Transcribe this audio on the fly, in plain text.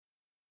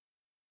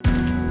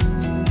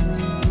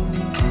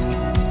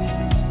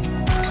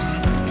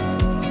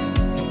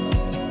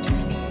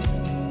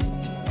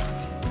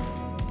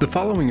The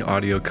following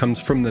audio comes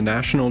from the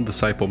National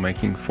Disciple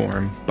Making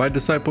Forum by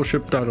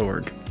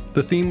discipleship.org.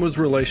 The theme was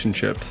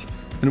relationships,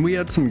 and we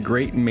had some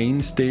great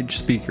main stage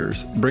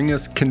speakers bring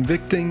us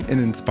convicting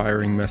and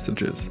inspiring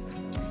messages.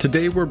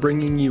 Today we're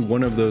bringing you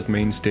one of those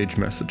main stage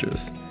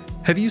messages.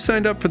 Have you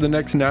signed up for the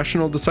next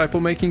National Disciple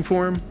Making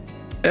Forum?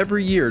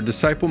 Every year,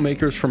 disciple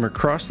makers from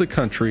across the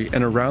country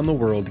and around the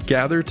world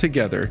gather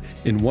together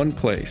in one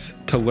place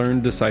to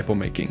learn disciple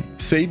making.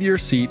 Save your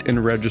seat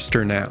and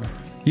register now.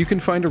 You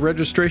can find a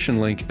registration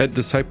link at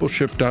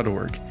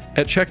discipleship.org.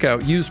 At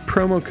checkout, use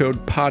promo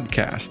code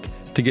PODCAST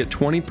to get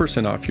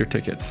 20% off your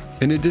tickets.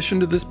 In addition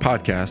to this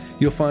podcast,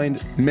 you'll find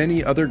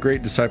many other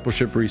great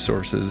discipleship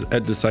resources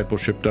at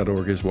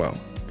discipleship.org as well.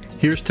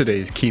 Here's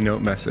today's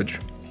keynote message.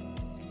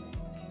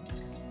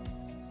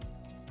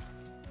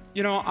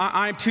 You know,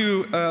 I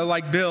too,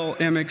 like Bill,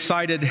 am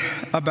excited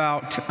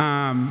about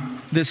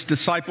this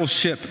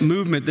discipleship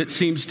movement that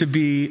seems to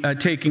be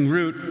taking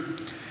root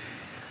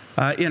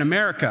in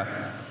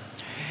America.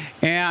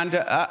 And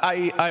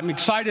I'm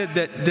excited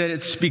that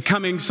it's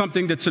becoming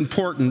something that's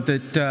important,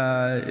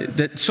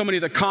 that so many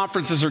of the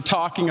conferences are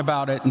talking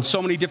about it, and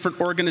so many different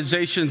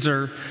organizations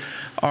are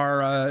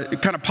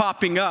kind of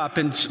popping up.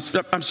 And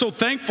I'm so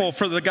thankful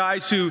for the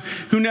guys who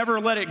never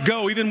let it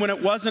go, even when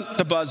it wasn't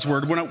the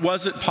buzzword, when it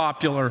wasn't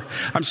popular.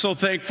 I'm so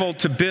thankful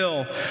to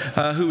Bill,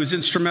 who was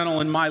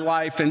instrumental in my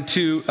life, and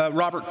to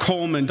Robert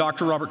Coleman,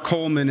 Dr. Robert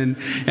Coleman,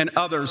 and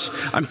others.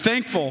 I'm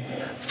thankful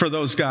for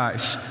those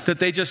guys, that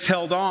they just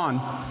held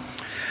on.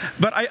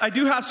 But I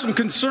do have some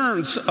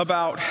concerns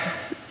about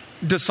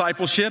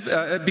discipleship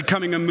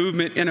becoming a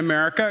movement in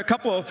America. A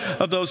couple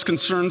of those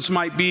concerns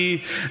might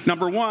be,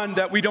 number one,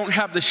 that we don't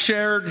have the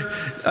shared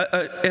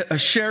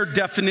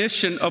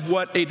definition of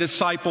what a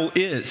disciple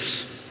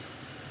is,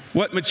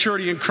 what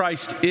maturity in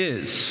Christ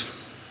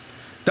is.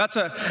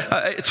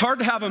 It's hard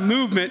to have a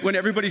movement when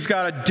everybody's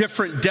got a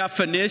different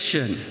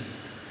definition.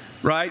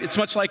 Right? It's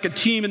much like a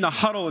team in the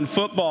huddle in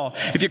football.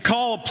 If you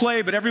call a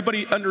play, but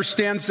everybody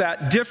understands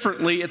that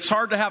differently, it's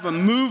hard to have a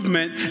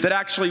movement that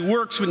actually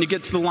works when you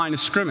get to the line of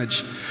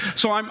scrimmage.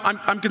 So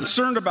I'm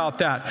concerned about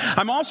that.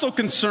 I'm also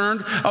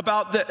concerned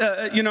about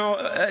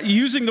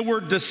using the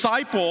word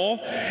disciple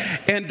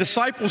and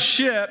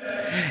discipleship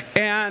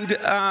and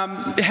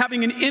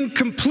having an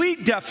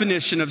incomplete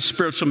definition of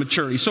spiritual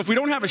maturity. So if we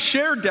don't have a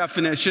shared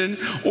definition,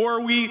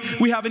 or we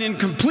have an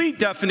incomplete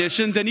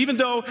definition, then even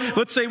though,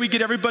 let's say we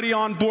get everybody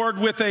on board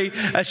with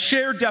a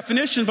shared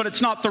definition, but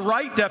it's not the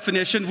right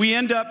definition, we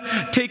end up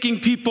taking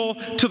people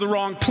to the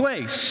wrong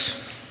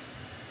place.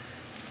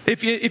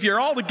 If you're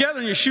all together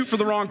and you shoot for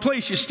the wrong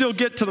place, you still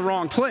get to the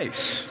wrong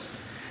place.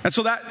 And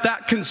so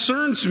that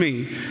concerns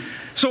me.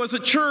 So as a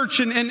church,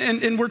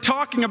 and we're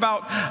talking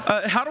about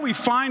how do we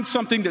find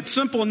something that's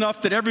simple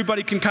enough that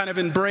everybody can kind of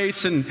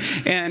embrace and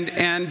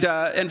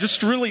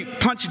just really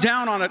punch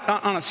down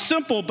on a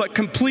simple but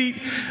complete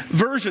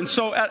version.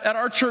 So at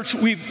our church,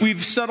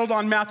 we've settled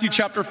on Matthew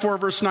chapter 4,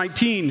 verse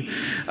 19.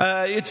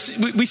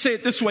 We say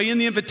it this way: in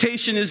the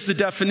invitation is the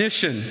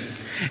definition.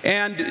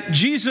 And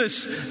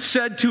Jesus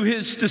said to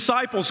his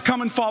disciples,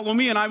 "Come and follow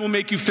me, and I will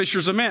make you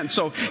fishers of men."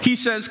 So he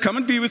says, "Come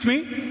and be with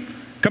me.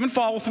 Come and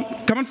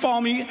follow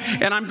me,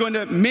 and I'm going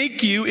to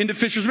make you into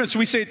fishers of men." So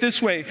we say it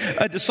this way: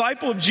 a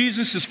disciple of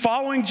Jesus is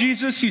following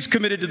Jesus, he's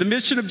committed to the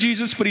mission of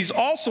Jesus, but he's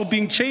also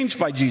being changed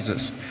by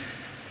Jesus.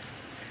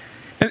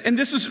 And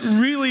this is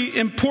really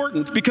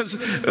important because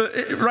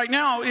right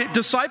now,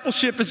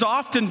 discipleship has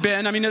often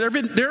been,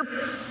 there are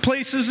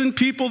places and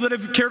people that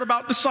have cared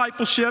about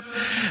discipleship,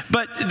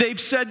 but they've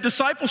said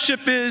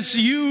discipleship is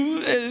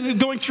you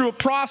going through a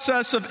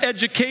process of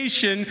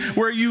education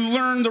where you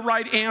learn the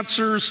right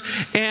answers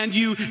and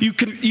you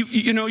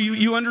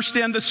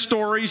understand the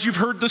stories, you've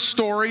heard the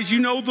stories, you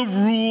know the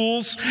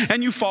rules,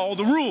 and you follow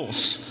the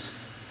rules.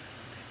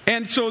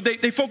 And so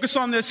they focus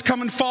on this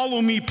come and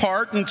follow me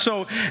part. And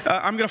so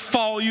I'm going to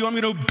follow you. I'm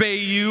going to obey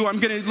you. I'm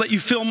going to let you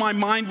fill my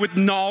mind with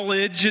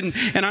knowledge. And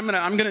I'm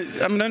going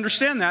to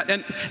understand that.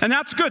 And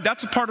that's good.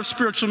 That's a part of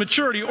spiritual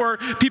maturity. Or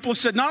people have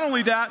said, not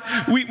only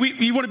that,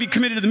 we want to be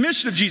committed to the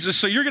mission of Jesus.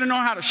 So you're going to know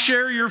how to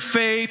share your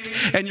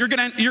faith, and you're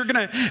going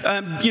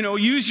to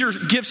use your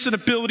gifts and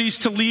abilities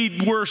to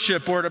lead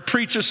worship, or to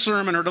preach a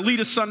sermon, or to lead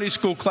a Sunday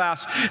school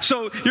class.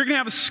 So you're going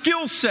to have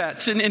skill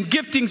sets and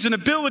giftings and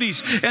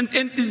abilities, and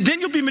then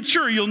you'll be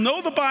mature. You'll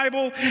know the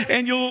Bible,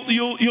 and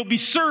you'll be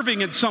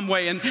serving in some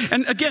way. And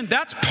again,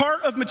 that's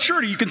part of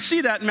maturity. You can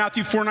see that in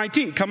Matthew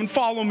 4:19. Come and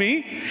follow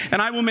me,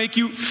 and I will make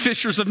you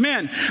fishers of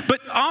men.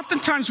 But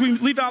oftentimes we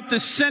leave out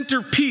this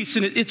centerpiece,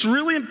 and it's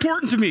really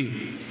important to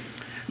me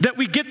that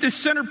we get this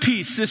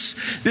centerpiece,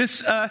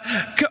 this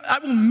I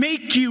will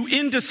make you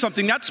into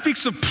something. That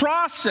speaks of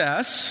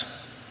process.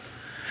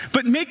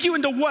 But make you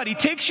into what? He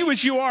takes you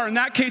as you are. In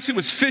that case, it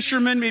was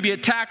fishermen, maybe a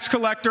tax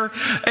collector.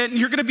 And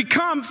you're going to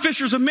become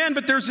fishers of men,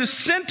 but there's this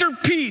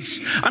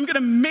centerpiece. I'm going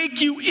to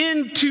make you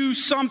into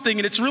something.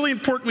 And it's really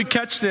important we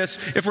catch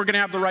this if we're going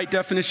to have the right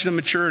definition of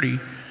maturity.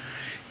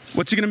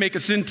 What's he going to make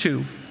us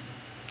into?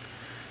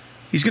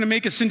 He's going to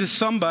make us into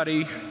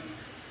somebody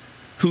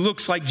who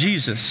looks like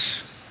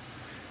Jesus.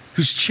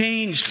 who's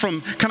changed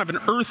from kind of an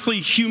earthly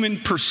human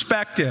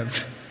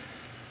perspective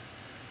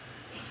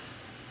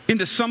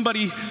into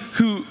somebody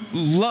who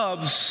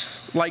loves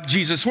like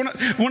Jesus. One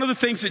of the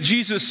things that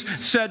Jesus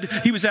said,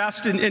 he was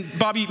asked, and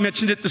Bobby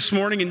mentioned it this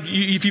morning, and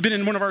if you've been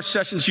in one of our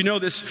sessions, you know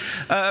this.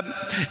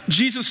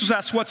 Jesus was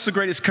asked, what's the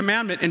greatest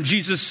commandment? And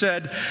Jesus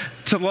said,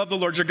 to love the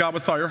Lord your God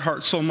with all your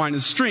heart, soul, mind,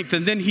 and strength.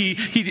 And then he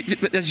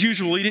as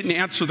usual, he didn't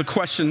answer the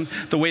question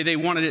the way they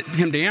wanted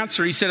him to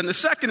answer. He said, and the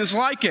second is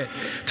like it,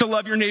 to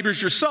love your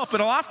neighbors yourself.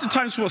 But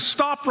oftentimes we'll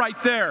stop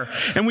right there,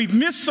 and we've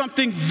missed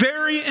something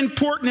very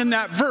important in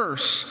that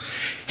verse.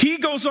 He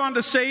goes on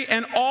to say,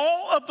 and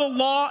all of the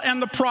law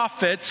and the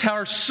prophets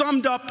are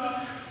summed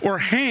up or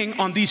hang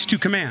on these two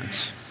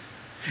commands.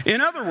 In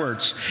other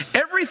words,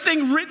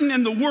 everything written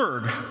in the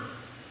Word,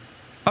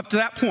 up to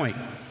that point,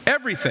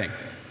 everything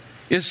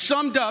is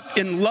summed up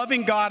in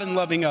loving God and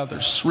loving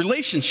others.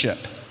 Relationship.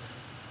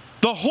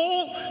 The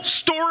whole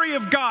story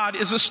of God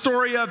is a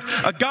story of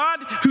a God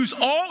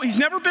he's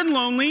never been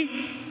lonely.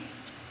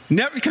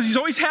 Never, because he's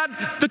always had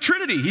the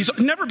Trinity. He's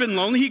never been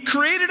lonely. He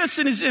created us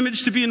in his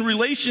image to be in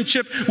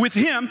relationship with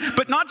him,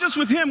 but not just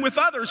with him, with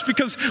others,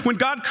 because when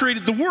God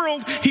created the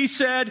world, he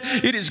said,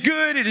 it is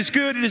good, it is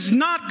good, it is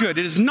not good.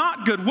 It is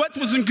not good. What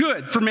wasn't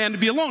good? For man to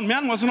be alone.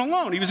 Man wasn't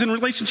alone. He was in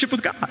relationship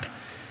with God.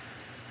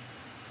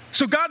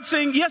 So God's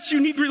saying, yes,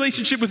 you need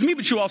relationship with me,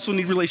 but you also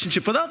need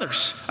relationship with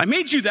others. I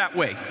made you that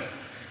way.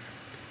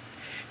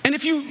 And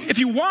if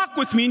you walk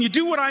with me and you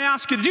do what I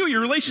ask you to do,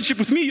 your relationship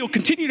with me, you'll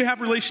continue to have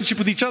a relationship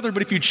with each other.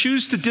 But if you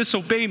choose to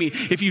disobey me,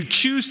 if you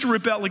choose to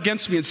rebel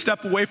against me and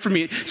step away from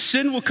me,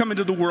 sin will come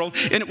into the world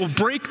and it will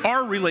break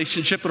our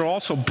relationship, but it'll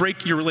also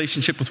break your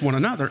relationship with one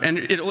another. And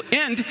it'll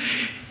end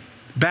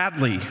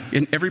badly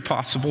in every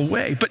possible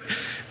way. But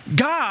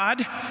God,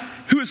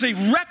 who is a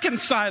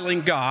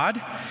reconciling God,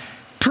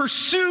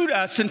 pursued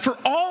us, and for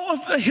all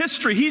of the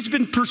history, he's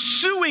been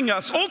pursuing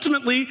us.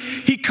 Ultimately,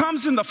 he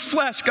comes in the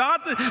flesh.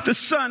 God, the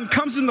Son,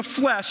 comes in the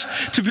flesh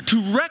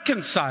to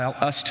reconcile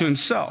us to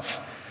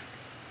himself.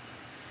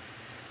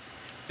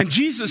 And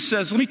Jesus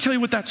says, let me tell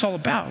you what that's all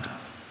about.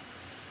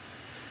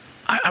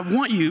 I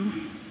want you,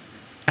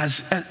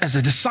 as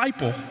a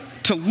disciple,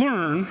 to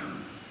learn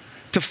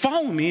to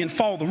follow me and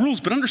follow the rules,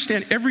 but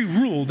understand every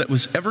rule that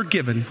was ever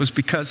given was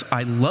because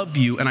I love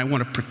you and I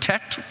want to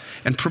protect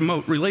and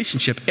promote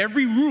relationship.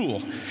 Every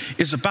rule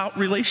is about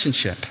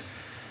relationship.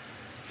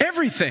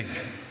 Everything.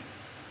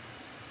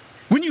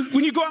 When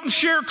you go out and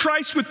share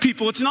Christ with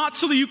people, it's not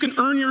so that you can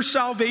earn your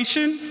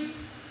salvation.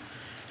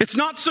 It's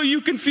not so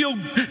you can feel,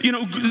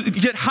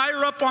 get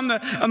higher up on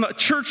the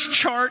church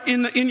chart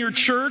in your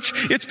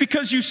church. It's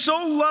because you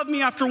so love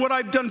me after what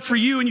I've done for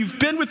you, and you've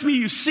been with me,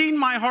 you've seen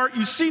my heart,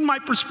 you've seen my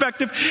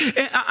perspective.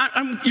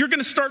 And you're going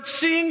to start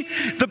seeing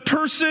the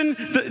person,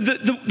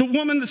 the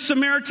woman, the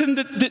Samaritan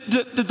that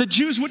the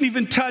Jews wouldn't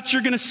even touch.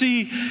 You're going to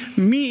see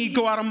me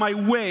go out of my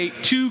way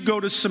to go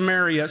to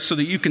Samaria so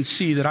that you can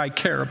see that I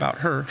care about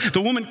her.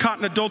 The woman caught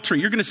in adultery,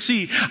 you're going to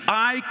see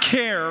I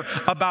care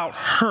about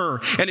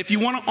her. And if you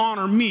want to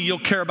honor me, you'll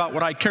care about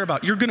what I care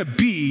about. You're going to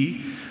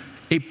be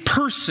a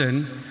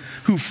person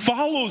who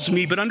follows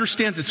me but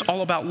understands it's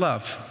all about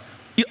love.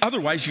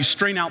 Otherwise, you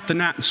strain out the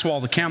gnat and swallow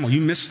the camel. You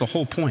miss the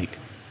whole point.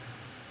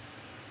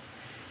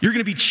 You're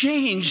going to be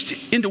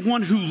changed into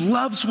one who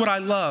loves what I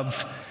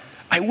love.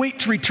 I wait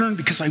to return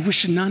because I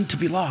wish none to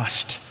be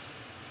lost.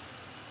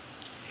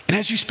 And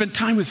as you spend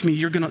time with me,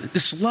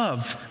 this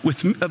love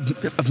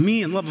of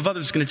me and love of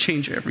others is going to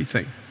change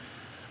everything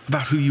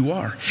about who you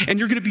are. And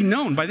you're going to be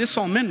known. By this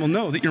all men will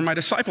know that you're my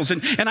disciples.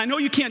 And I know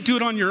you can't do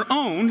it on your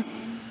own.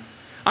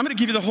 I'm going to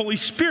give you the Holy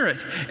Spirit.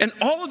 And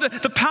all of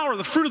the power,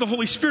 the fruit of the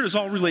Holy Spirit is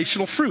all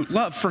relational fruit.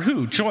 Love for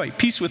who? Joy.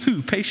 Peace with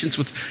who? Patience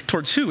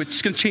towards who?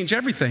 It's going to change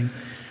everything.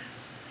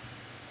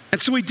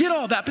 And so we did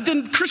all that, but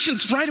then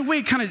Christians right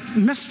away kind of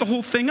messed the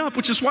whole thing up,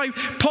 which is why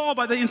Paul,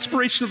 by the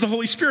inspiration of the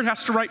Holy Spirit,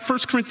 has to write 1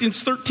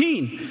 Corinthians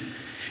 13.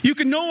 You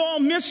can know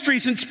all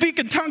mysteries and speak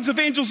in tongues of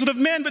angels and of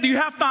men, but you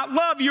have not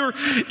love. You're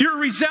a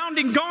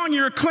resounding gong.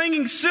 You're a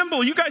clanging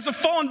cymbal. You guys have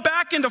fallen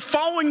back into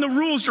following the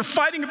rules. You're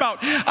fighting about,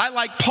 I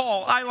like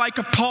Paul, I like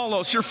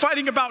Apollos. You're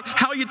fighting about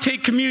how you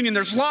take communion.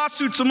 There's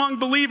lawsuits among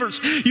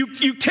believers.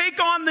 You take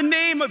on the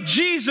name of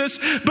Jesus,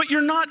 but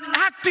you're not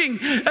acting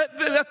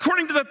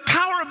according to the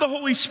power of the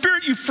Holy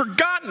Spirit. You've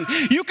forgotten.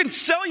 You can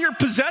sell your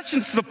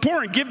possessions to the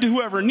poor and give to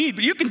whoever need,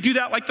 but you can do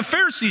that like the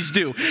Pharisees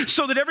do,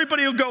 so that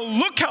everybody will go,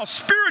 look how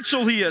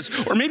spiritual he is.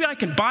 Or maybe I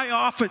can buy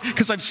off it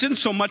because I've sinned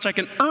so much I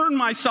can earn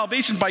my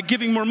salvation by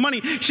giving more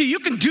money. See, you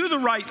can do the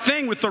right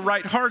thing with the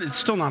right heart. It's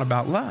still not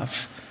about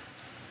love.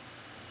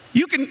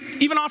 You can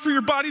even offer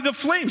your body the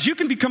flames. You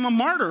can become a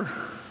martyr.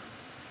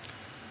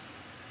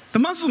 The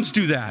Muslims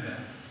do that.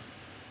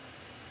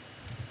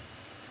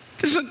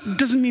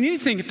 Doesn't mean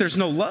anything if there's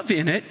no love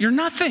in it. You're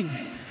nothing.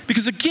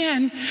 Because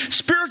again,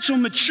 spiritual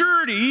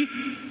maturity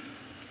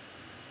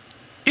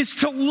is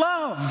to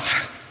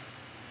love.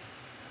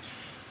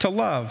 To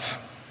love.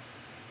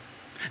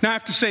 Now I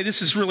have to say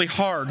this is really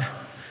hard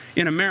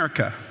in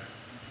America.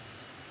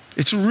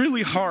 It's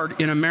really hard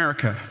in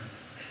America.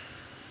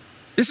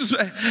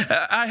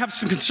 I have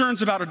some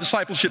concerns about a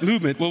discipleship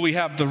movement. Will we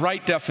have the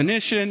right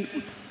definition?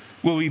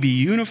 Will we be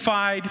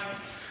unified?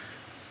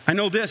 I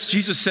know this,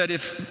 Jesus said,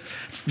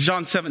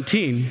 John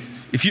 17,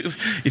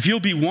 if you'll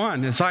be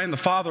one, as I and the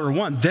Father are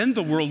one, then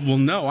the world will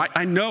know.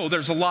 I know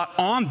there's a lot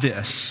on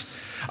this.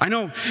 I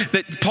know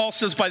that Paul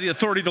says by the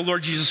authority of the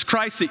Lord Jesus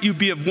Christ that you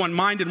be of one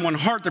mind and one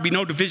heart, there be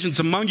no divisions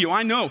among you.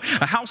 I know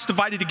a house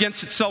divided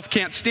against itself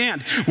can't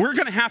stand. We're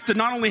going to have to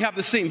not only have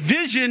the same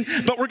vision,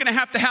 but we're going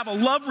to have a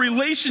love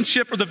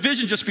relationship, or the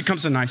vision just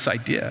becomes a nice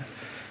idea.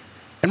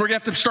 And we're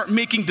going to have to start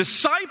making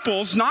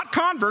disciples, not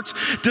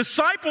converts,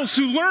 disciples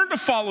who learn to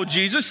follow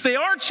Jesus. They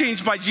are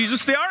changed by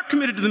Jesus. They are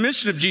committed to the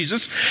mission of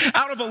Jesus.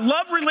 Out of a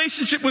love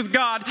relationship with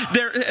God,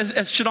 there, as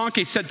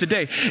Shadonke said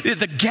today,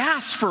 the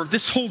gas for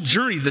this whole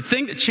journey, the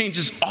thing that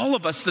changes all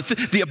of us,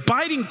 the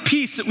abiding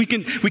peace that we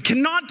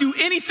cannot do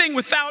anything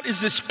without, is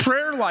this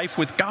prayer life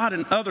with God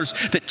and others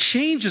that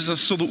changes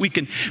us so that we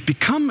can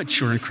become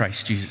mature in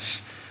Christ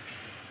Jesus.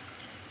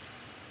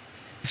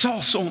 It's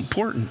all so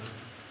important.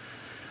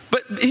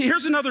 But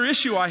here's another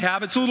issue I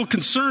have. It's a little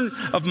concern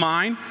of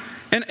mine,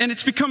 and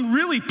it's become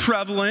really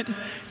prevalent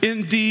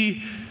in the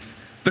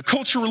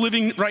culture we're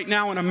living right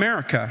now in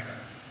America.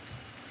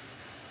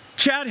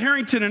 Chad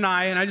Harrington and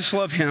I just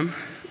love him,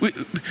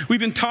 we've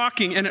been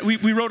talking, and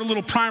we wrote a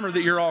little primer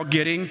that you're all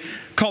getting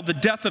called The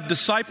Death of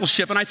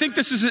Discipleship. And I think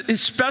this is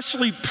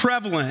especially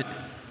prevalent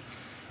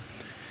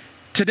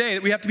today,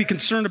 that we have to be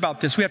concerned about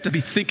this. We have to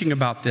be thinking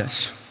about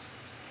this.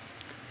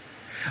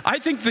 I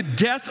think the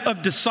death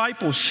of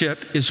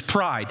discipleship is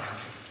pride.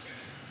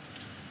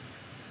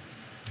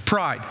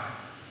 Pride.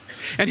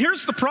 And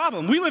here's the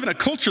problem. We live in a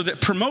culture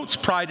that promotes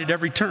pride at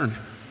every turn.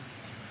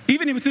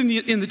 Even within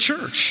in the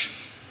church.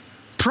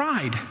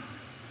 Pride.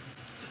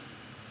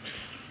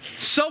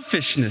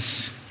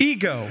 Selfishness.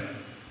 Ego.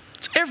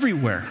 It's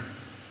everywhere.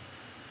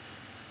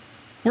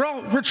 We're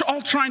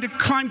all trying to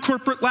climb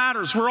corporate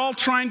ladders. We're all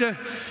trying to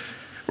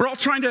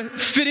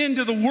fit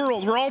into the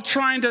world. We're all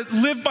trying to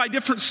live by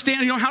different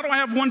standards. How do I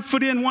have one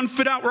foot in, one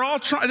foot out? We're all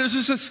trying. There's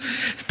just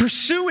this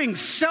pursuing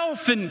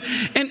self, and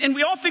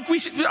we all think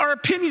our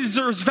opinions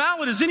are as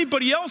valid as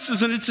anybody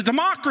else's, and it's a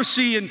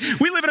democracy, and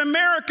we live in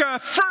America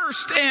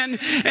first, and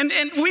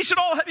we should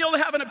all be able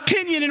to have an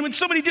opinion. And when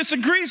somebody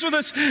disagrees with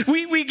us,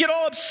 we get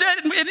all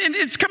upset, and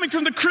it's coming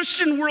from the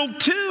Christian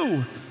world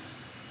too.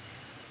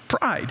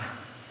 Pride.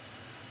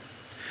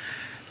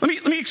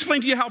 Let me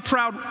explain to you how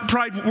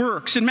pride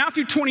works. In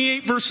Matthew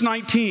 28, verse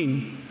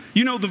 19,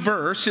 you know the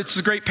verse. It's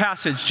a great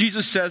passage.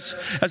 Jesus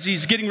says, as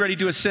he's getting ready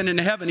to ascend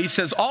into heaven, he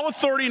says, all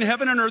authority in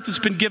heaven and earth has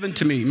been given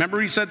to me. Remember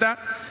he said that?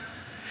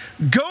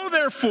 Go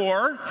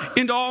therefore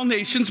into all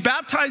nations,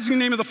 baptizing in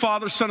the name of the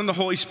Father, Son, and the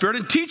Holy Spirit,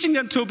 and teaching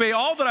them to obey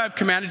all that I have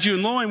commanded you,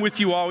 and lo, I'm with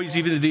you always,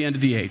 even to the end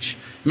of the age.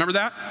 Remember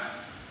that?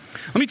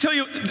 Let me tell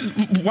you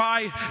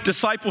why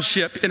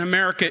discipleship in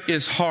America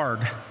is hard.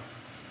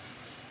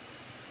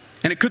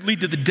 And it could lead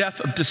to the death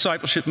of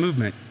discipleship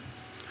movement.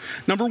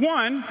 Number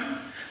one,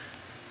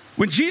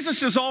 when Jesus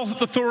says all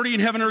authority in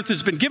heaven and earth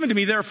has been given to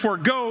me, therefore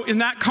go, in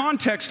that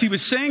context, he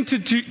was saying to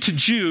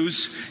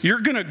Jews,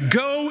 you're going to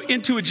go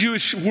into a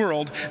Jewish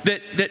world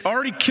that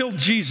already killed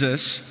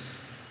Jesus.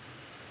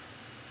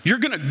 You're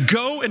going to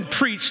go and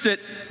preach that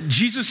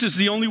Jesus is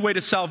the only way to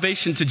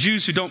salvation to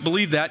Jews who don't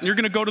believe that. And you're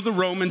going to go to the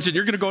Romans, and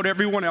you're going to go to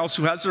everyone else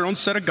who has their own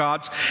set of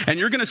gods. And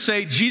you're going to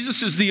say,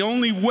 Jesus is the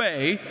only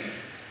way.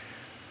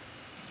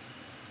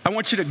 I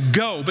want you to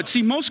go. But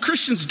see, most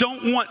Christians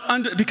don't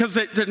want, because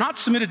they're not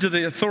submitted to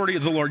the authority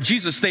of the Lord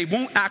Jesus, they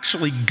won't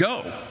actually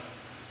go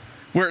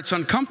where it's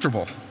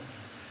uncomfortable.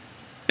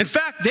 In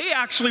fact, they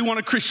actually want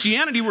a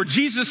Christianity where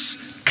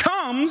Jesus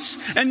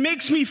comes and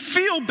makes me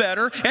feel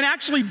better and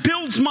actually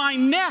builds my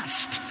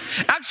nest.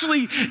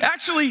 Actually,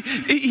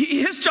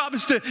 his job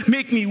is to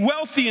make me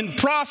wealthy and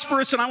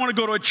prosperous, and I want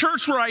to go to a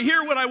church where I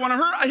hear what I want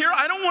to hear.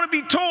 I don't want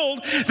to be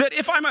told that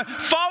if I'm a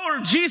follower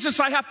of Jesus,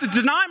 I have to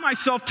deny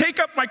myself, take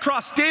up my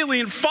cross daily,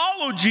 and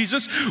follow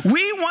Jesus.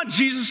 We want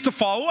Jesus to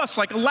follow us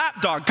like a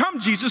lap dog. Come,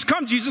 Jesus,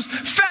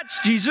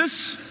 fetch,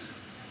 Jesus.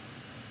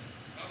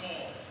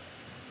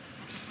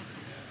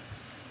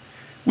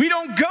 We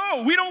don't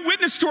go. We don't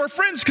witness to our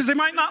friends because they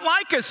might not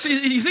like us.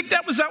 You think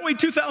that was that way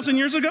 2,000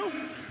 years ago?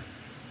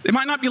 They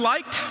might not be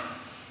liked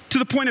to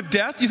the point of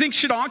death. You think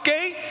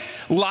Shadonke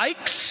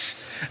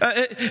likes?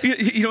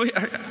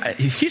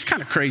 He's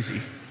kind of crazy.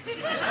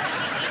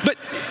 But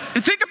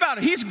think about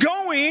it. He's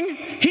going,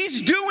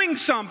 he's doing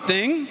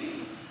something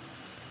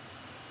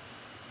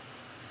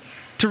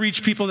to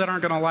reach people that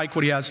aren't going to like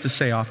what he has to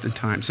say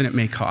oftentimes, and it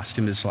may cost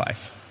him his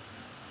life.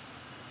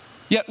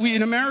 Yet we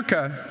in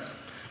America,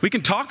 we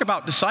can talk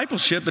about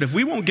discipleship, but if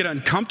we won't get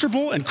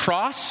uncomfortable and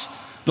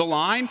cross the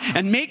line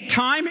and make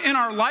time in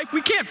our life,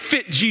 we can't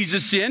fit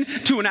Jesus in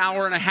to an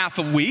hour and a half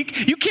a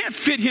week. You can't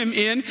fit him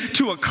in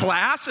to a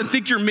class and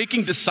think you're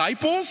making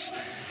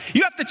disciples.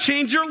 You have to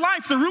change your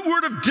life. The root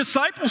word of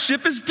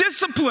discipleship is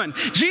discipline.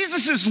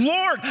 Jesus is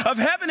Lord of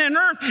heaven and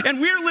earth, and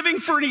we're living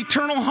for an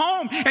eternal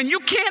home. And you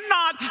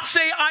cannot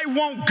say, I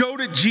won't go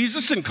to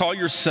Jesus and call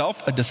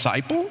yourself a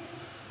disciple.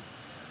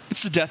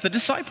 It's the death of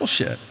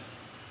discipleship.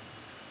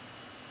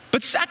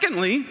 But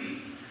secondly,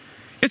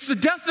 it's the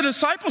death of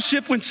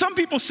discipleship when some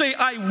people say,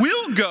 I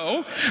will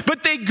go,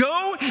 but they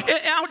go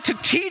out to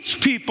teach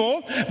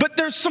people, but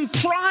there's some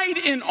pride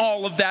in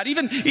all of that.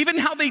 Even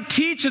how they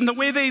teach and the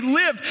way they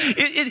live.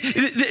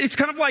 It's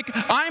kind of like,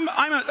 I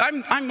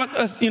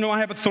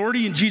have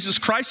authority in Jesus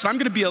Christ, so I'm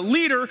going to be a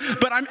leader,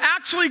 but I'm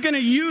actually going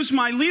to use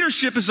my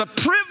leadership as a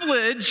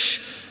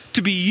privilege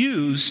to be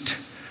used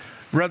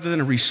rather than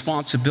a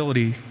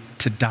responsibility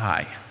to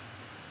die.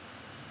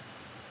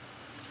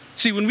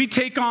 See, when we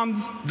take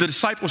on the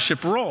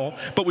discipleship role,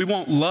 but we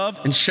won't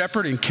love and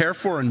shepherd and care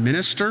for and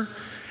minister,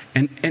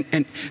 and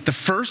the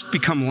first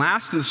become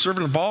last and the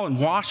servant of all and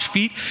wash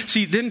feet.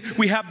 See, then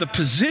we have the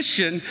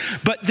position,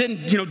 but then,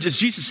 as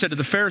Jesus said to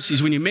the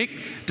Pharisees, when you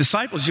make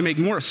disciples, you make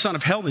more a son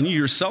of hell than you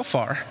yourself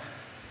are.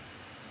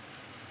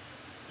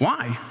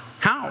 Why?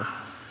 How?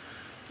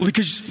 Well,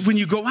 because when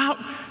you go out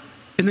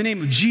in the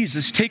name of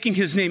Jesus, taking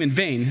his name in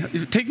vain.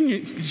 Taking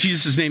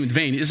Jesus' name in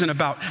vain isn't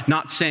about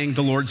not saying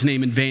the Lord's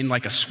name in vain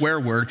like a swear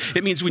word.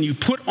 It means when you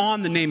put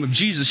on the name of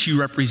Jesus, you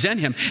represent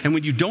him. And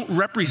when you don't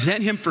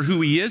represent him for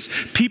who he is,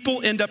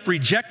 people end up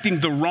rejecting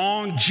the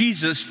wrong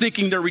Jesus,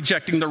 thinking they're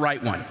rejecting the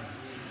right one.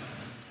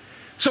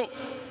 So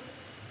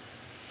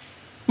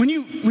when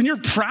you're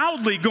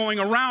proudly going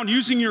around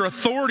using your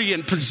authority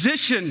and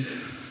position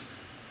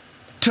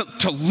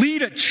to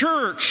lead a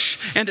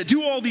church and to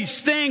do all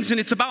these things, and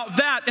it's about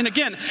that. And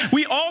again,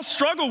 we all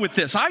struggle with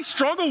this. I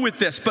struggle with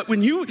this. But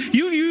when you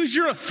use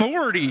your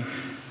authority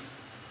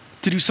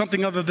to do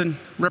something other than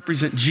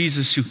represent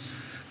Jesus, who,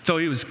 though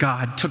he was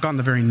God, took on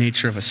the very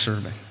nature of a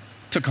servant,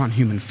 took on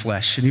human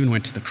flesh, and even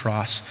went to the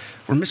cross,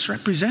 we're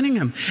misrepresenting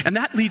him. And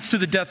that leads to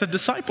the death of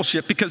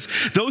discipleship, because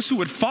those who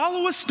would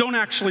follow us don't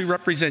actually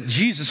represent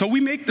Jesus. So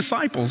we make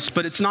disciples,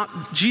 but it's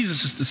not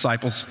Jesus'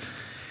 disciples.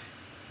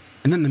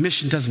 And then the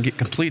mission doesn't get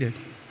completed.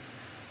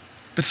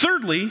 But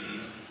thirdly,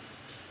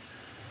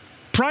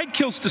 pride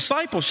kills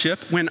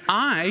discipleship when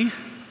I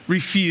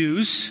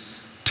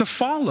refuse to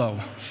follow.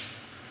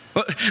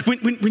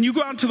 When you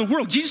go out into the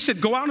world, Jesus said,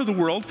 go out into the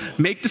world,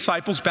 make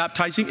disciples,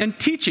 baptizing and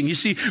teaching. You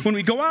see, when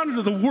we go out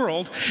into the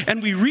world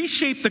and we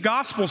reshape the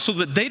gospel so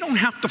that they don't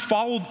have to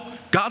follow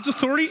God's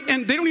authority,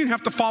 and they don't even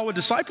have to follow a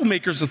disciple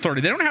maker's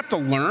authority. They don't have to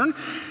learn.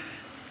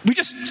 We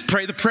just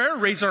pray the prayer,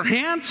 raise our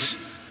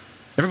hands.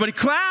 Everybody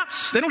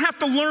claps. They don't have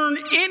to learn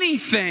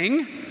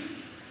anything,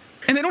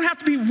 and they don't have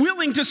to be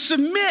willing to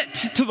submit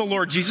to the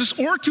Lord Jesus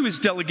or to his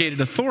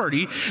delegated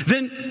authority.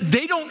 Then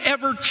they don't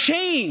ever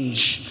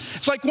change.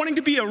 It's like wanting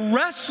to be a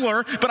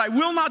wrestler, but I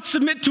will not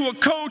submit to a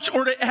coach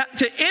or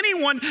to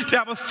anyone to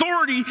have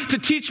authority to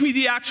teach me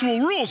the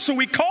actual rules. So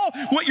we call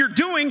what you're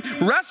doing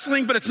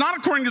wrestling, but it's not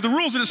according to the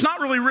rules, and it's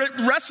not really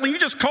wrestling. You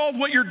just called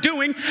what you're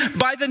doing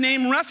by the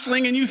name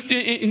wrestling, and you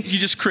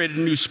just created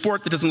a new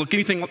sport that doesn't look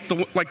anything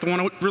like the one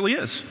it really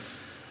is.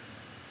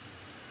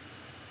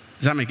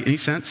 Does that make any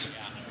sense?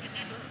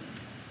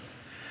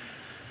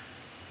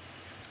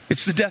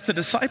 It's the death of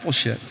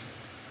discipleship.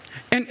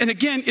 And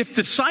again, if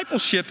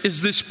discipleship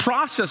is this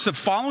process of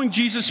following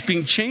Jesus,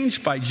 being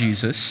changed by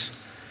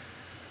Jesus,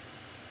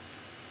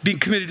 being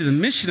committed to the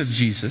mission of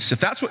Jesus, if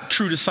that's what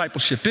true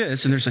discipleship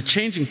is, and there's a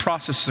changing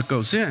process that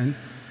goes in,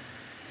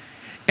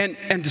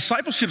 and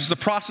discipleship is the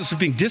process of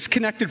being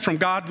disconnected from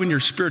God when you're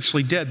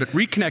spiritually dead, but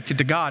reconnected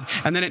to God.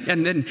 And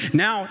then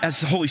now,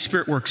 as the Holy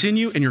Spirit works in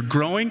you, and you're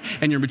growing,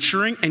 and you're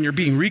maturing, and you're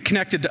being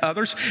reconnected to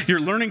others, you're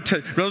learning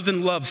to, rather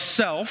than love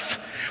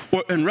self,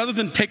 and rather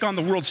than take on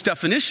the world's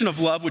definition of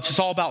love, which is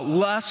all about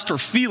lust or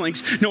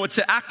feelings, no, it's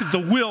the act of the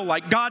will,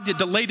 like God did,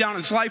 to lay down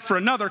his life for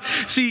another.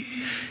 See,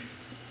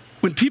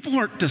 when people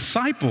aren't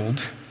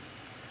discipled,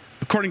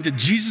 according to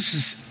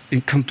Jesus'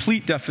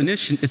 complete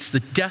definition, it's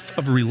the death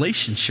of a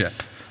relationship.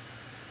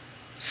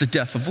 It's the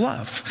death of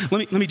love.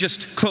 Let me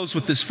just close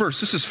with this verse.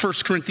 This is 1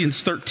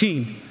 Corinthians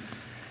 13.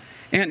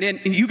 And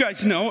you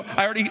guys know,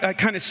 I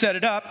kind of set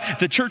it up.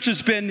 The church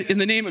has been, in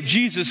the name of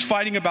Jesus,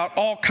 fighting about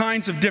all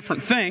kinds of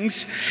different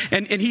things.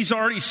 And he's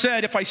already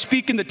said, if I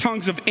speak in the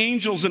tongues of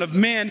angels and of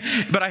men,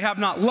 but I have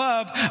not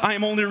love, I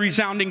am only a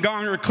resounding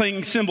gong or a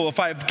clanging cymbal. If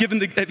I have given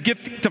the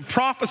gift of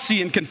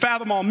prophecy and can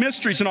fathom all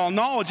mysteries and all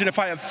knowledge, and if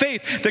I have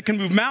faith that can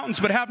move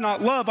mountains but have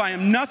not love, I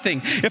am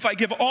nothing. If I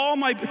give all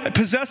my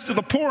possess to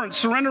the poor and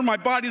surrender my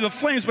body to the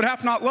flames but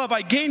have not love,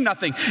 I gain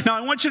nothing. Now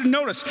I want you to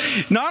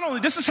notice, not only,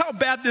 this is how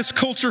bad this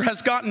culture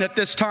has gotten at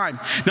this time.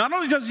 Not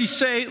only does he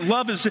say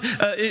love is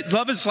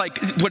like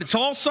what it's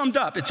all summed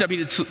up. It's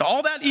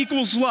all that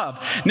equals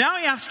love. Now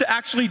he has to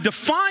actually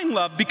define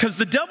love, because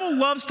the devil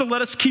loves to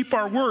let us keep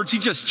our words. He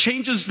just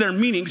changes their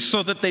meanings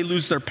so that they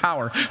lose their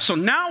power. So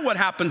now what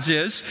happens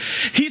is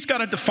he's got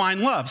to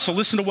define love. So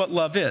listen to what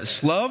love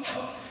is.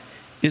 Love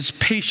is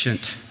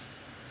patient.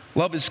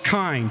 Love is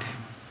kind.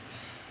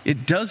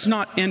 It does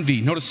not envy.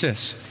 Notice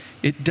this.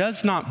 It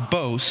does not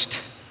boast.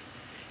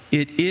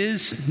 It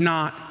is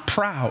not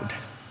proud.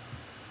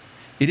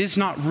 It is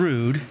not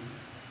rude.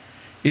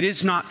 It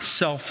is not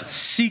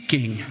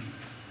self-seeking.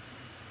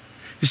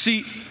 You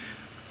see,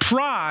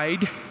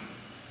 pride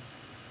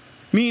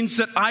means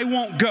that I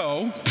won't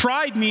go.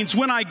 Pride means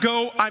when I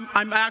go,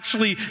 I'm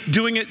actually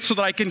doing it so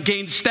that I can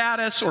gain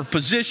status or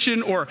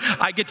position, or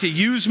I get to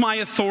use my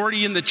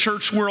authority in the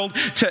church world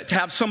to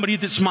have somebody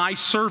that's my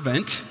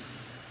servant.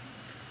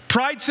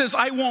 Pride says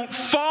I won't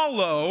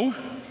follow.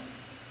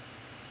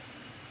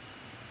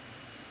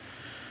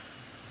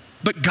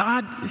 But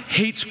God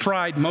hates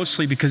pride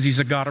mostly because he's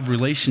a God of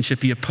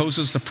relationship. He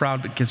opposes the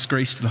proud but gives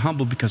grace to the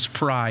humble, because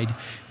pride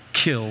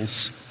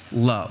kills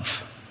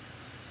love.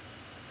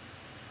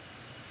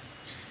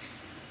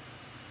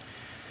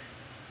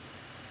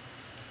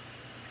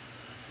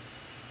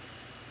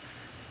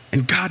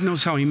 And God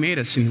knows how he made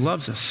us, and he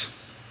loves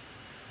us.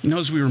 He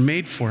knows we were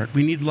made for it.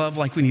 We need love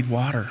like we need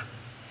water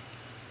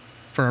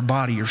for our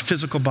body. Your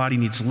physical body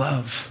needs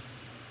love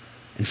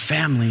and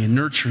family and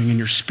nurturing. In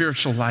your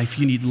spiritual life,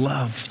 you need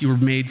love. You were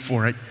made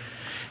for it.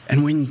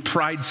 And when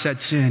pride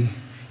sets in,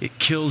 it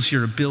kills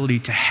your ability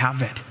to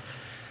have it.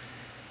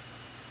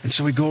 And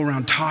so we go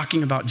around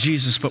talking about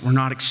Jesus, but we're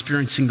not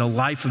experiencing the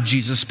life of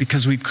Jesus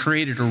because we've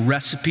created a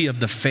recipe of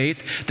the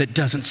faith that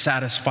doesn't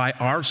satisfy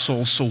our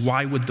soul. So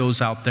why would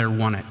those out there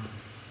want it?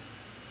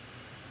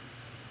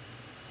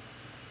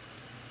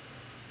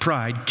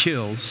 Pride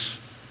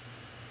kills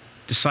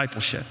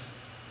discipleship.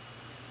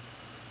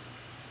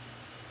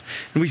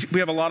 And we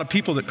have a lot of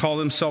people that call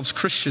themselves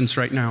Christians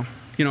right now.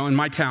 You know, in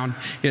my town,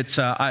 it's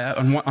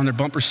on their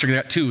bumper sticker,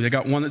 they got two. They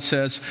got one that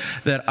says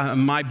that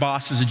my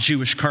boss is a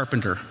Jewish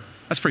carpenter.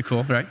 That's pretty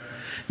cool, right?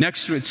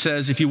 Next to it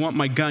says, if you want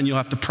my gun, you'll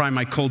have to pry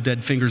my cold,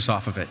 dead fingers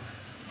off of it.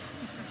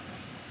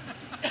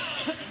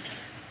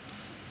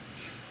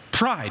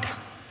 Pride.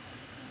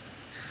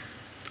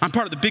 I'm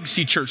part of the Big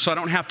C church, so I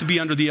don't have to be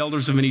under the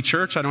elders of any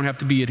church. I don't have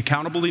to be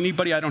accountable to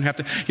anybody. I don't have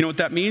to, you know what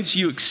that means?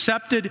 You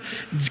accepted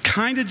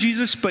kind of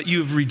Jesus, but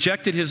you've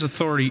rejected his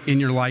authority in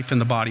your life in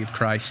the body of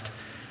Christ.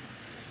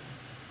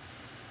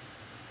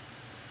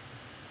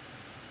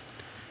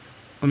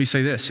 Let me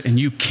say this, and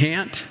you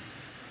can't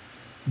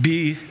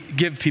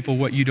give people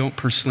what you don't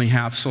personally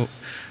have. So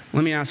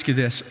let me ask you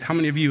this. How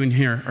many of you in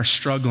here are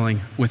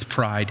struggling with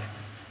pride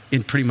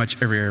in pretty much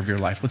every area of your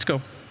life? Let's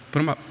go. Put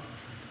them up.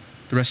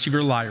 The rest of you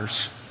are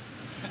liars.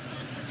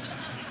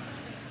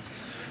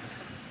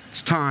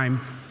 It's time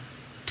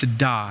to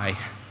die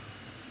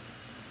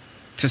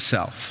to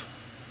self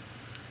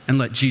and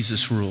let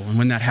Jesus rule. And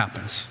when that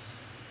happens,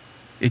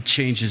 it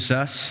changes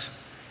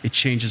us. It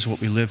changes what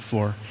we live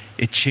for.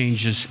 It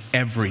changes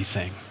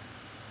everything.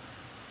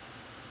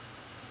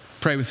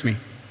 Pray with me.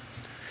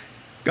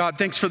 God,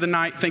 thanks for the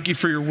night. Thank you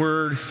for your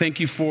word. Thank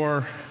you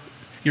for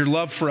your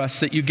love for us,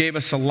 that you gave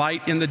us a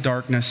light in the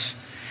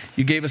darkness.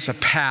 You gave us a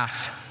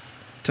path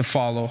to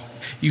follow.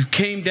 You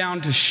came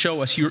down to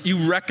show us.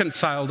 You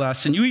reconciled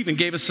us, and you even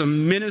gave us a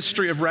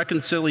ministry of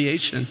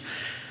reconciliation.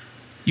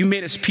 You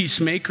made us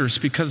peacemakers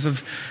because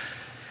of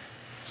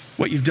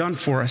what you've done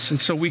for us. And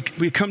so we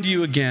come to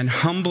you again,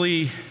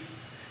 humbly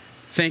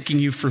thanking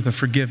you for the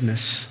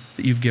forgiveness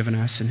that you've given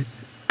us, and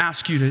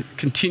ask you to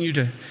continue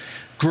to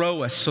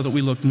grow us so that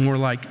we look more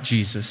like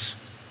Jesus.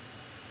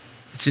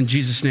 It's in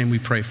Jesus' name we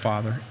pray,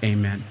 Father.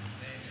 Amen.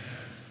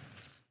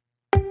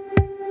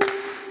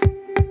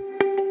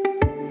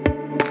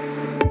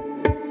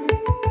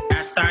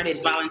 I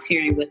started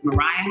volunteering with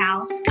Mariah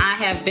House. I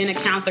have been a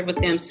counselor with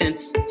them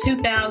since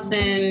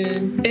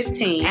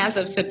 2015. As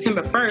of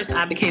September 1st,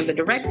 I became the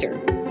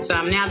director. So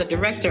I'm now the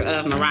director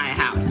of Mariah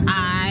House.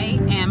 I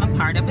am a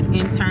part of an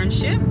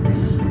internship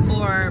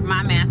for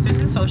my master's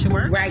in social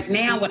work. Right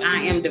now, what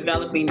I am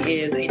developing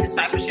is a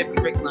discipleship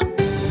curriculum.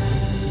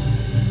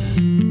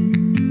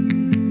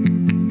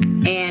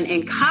 And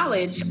in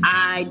college,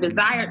 I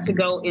desired to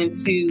go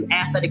into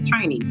athletic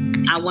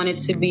training. I wanted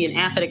to be an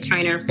athletic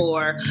trainer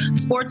for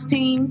sports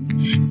teams.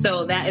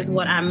 So that is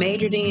what I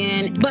majored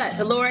in. But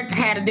the Lord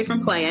had a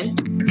different plan.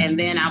 And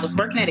then I was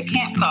working at a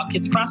camp called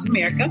Kids Across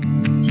America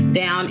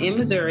down in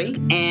Missouri.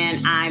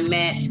 And I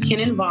met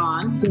Kenan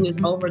Vaughn, who is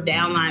over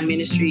Downline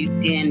Ministries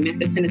in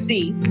Memphis,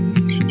 Tennessee.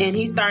 And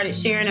he started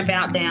sharing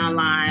about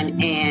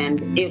Downline,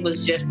 and it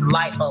was just the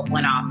light bulb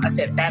went off. I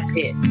said, that's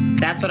it.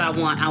 That's what I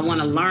want. I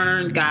want to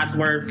learn God's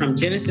word from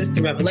Genesis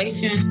to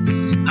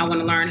Revelation. I want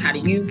to learn how to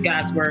use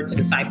God's word to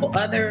disciple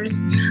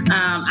others.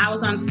 I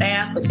was on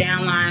staff with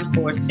Downline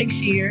for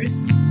 6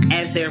 years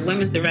as their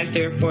women's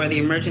director for the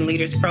Emerging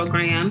Leaders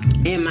Program.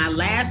 In my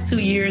last 2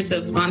 years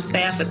on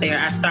staff with there,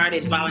 I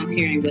started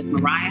volunteering with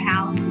Mariah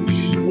House,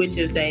 which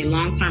is a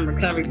long-term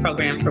recovery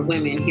program for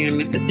women here in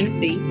Memphis,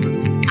 Tennessee.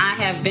 I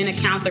have been a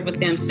counselor with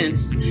them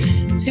since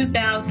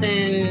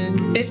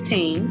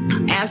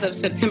 2015. As of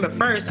September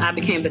 1st, I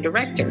became the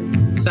director.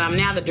 So I'm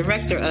now the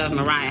director of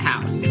Mariah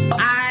House.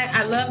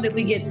 I love that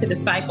we get to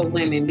disciple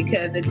women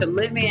because it's a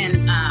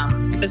live-in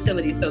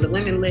facility. So the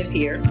women live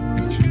here,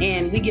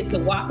 and we get to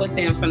walk with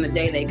them from the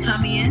day they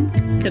come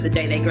in to the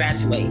day they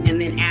graduate,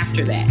 and then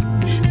after that.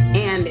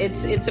 And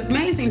it's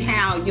amazing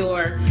how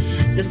your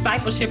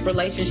discipleship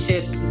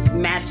relationships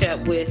match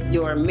up with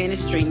your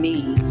ministry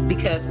needs,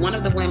 because one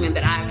of the women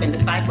that I've been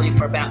discipling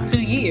for about 2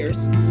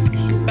 years,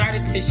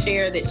 started to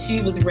share that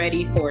she was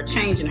ready for a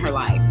change in her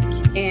life.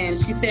 And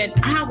she said,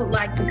 I would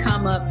like to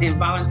come up and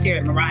volunteer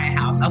at Mariah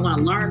House. I want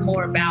to learn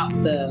more about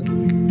the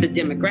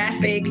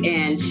demographic.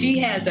 And she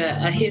has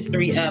a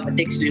history of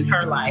addiction in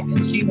her life.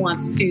 And she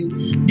wants to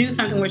do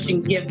something where she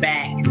can give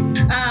back.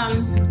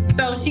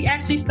 So she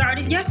actually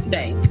started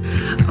yesterday.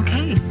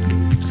 Okay,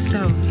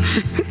 so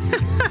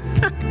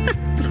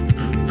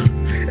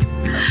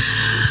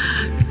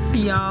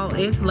y'all,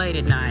 it's late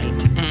at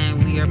night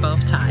and we are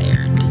both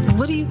tired.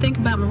 What do you think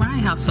about Mariah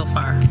House so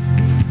far?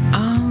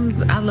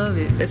 I love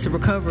it. It's a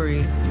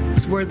recovery.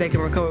 It's where they can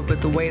recover,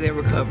 but the way they're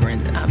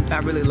recovering, I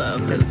really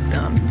love that,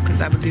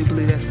 because I do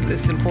believe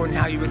that's important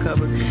how you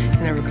recover, and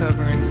they're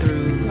recovering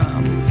through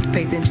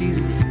faith in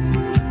Jesus.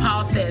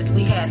 Paul says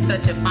we had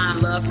such a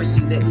fond love for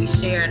you that we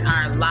shared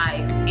our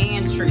life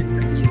and truth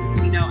with you.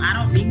 You know, I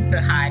don't need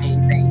to hide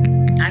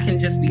anything. I can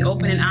just be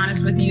open and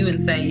honest with you and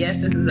say,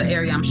 yes, this is an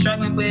area I'm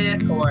struggling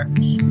with, or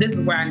this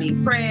is where I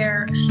need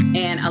prayer,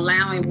 and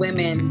allowing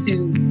women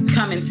to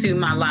come into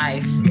my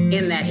life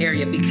in that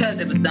area because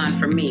it was done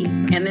for me.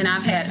 And then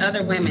I've had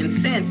other women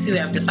since who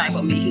have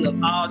discipled me who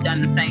have all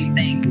done the same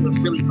thing, who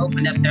have really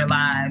opened up their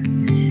lives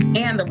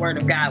and the Word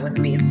of God with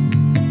me.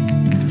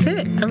 That's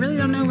it. I really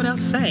don't know what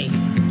else to say.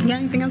 You got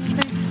anything else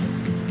to say?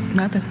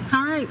 Nothing.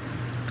 All right.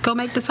 Go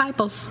make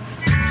disciples.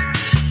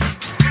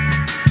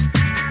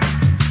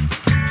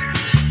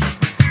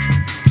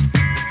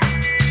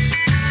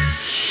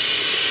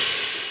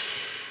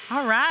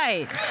 All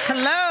right.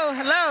 Hello.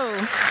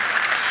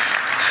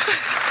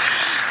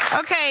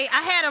 Okay,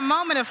 I had a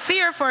moment of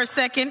fear for a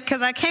second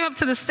because I came up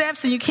to the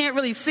steps and you can't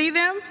really see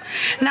them.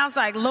 And I was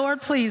like, Lord,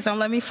 please don't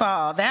let me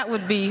fall. That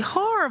would be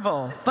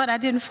horrible. But I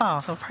didn't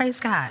fall, so praise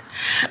God.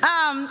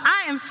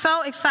 I am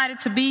so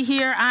excited to be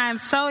here. I am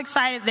so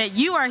excited that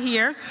you are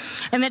here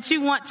and that you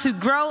want to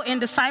grow in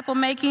disciple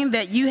making,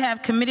 that you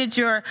have committed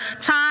your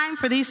time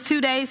for these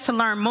 2 days to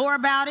learn more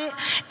about it,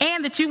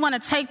 and that you want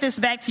to take this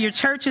back to your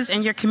churches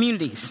and your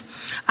communities.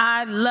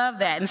 I love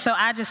that. And so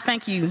I just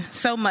thank you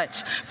so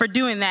much for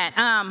doing that.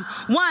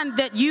 One,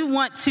 that you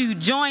want to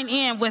join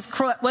in with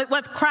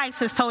what Christ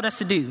has told us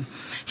to do.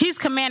 He's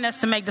commanded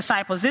us to make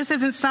disciples. This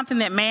isn't something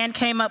that man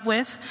came up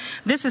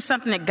with. This is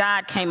something that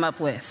God came up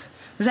with.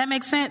 Does that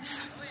make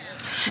sense?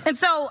 And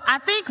so I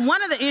think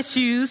one of the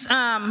issues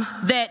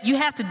that you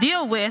have to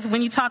deal with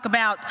when you talk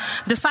about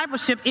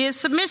discipleship is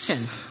submission.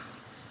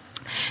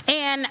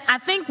 And I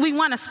think we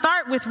want to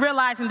start with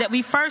realizing that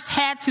we first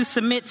had to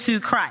submit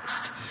to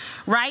Christ.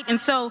 Right? And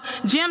so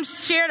Jim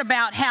shared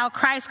about how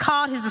Christ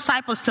called his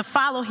disciples to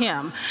follow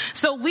him.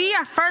 So we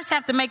first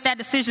have to make that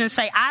decision and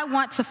say, I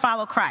want to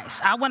follow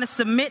Christ. I want to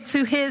submit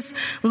to his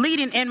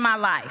leading in my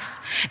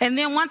life. And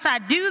then once I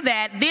do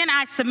that, then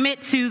I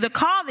submit to the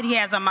call that he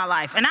has on my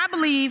life. And I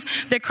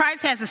believe that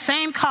Christ has the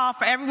same call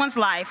for everyone's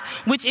life,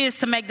 which is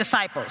to make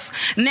disciples.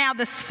 Now,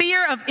 the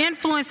sphere of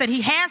influence that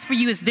he has for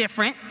you is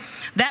different.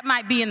 That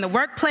might be in the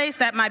workplace,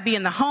 that might be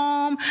in the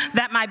home,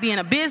 that might be in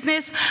a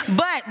business,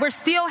 but we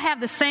still have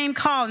the same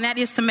call, and that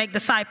is to make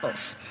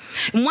disciples.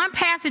 And one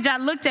passage I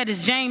looked at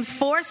is James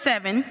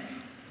 4:7.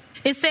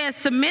 It says,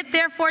 submit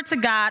therefore to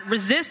God,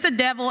 resist the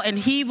devil, and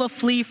he will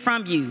flee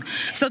from you.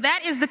 So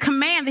that is the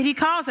command that he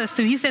calls us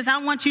to. He says, I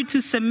want you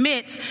to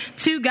submit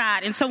to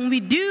God. And so when we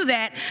do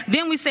that,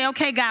 then we say,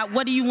 okay, God,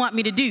 what do you want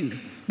me to do?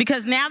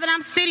 Because now that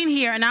I'm sitting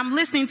here and I'm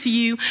listening to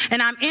you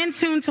and I'm in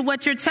tune to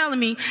what you're telling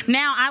me,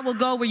 now I will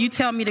go where you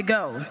tell me to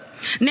go.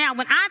 Now,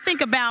 when I think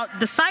about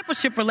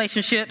discipleship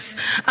relationships,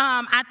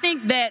 I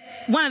think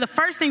that one of the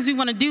first things we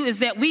want to do is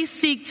that we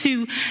seek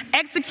to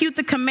execute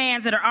the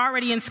commands that are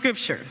already in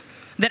Scripture.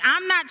 That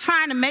I'm not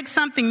trying to make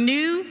something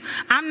new.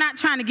 I'm not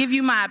trying to give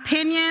you my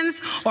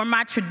opinions or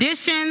my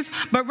traditions,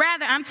 but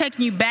rather I'm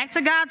taking you back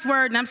to God's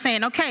word and I'm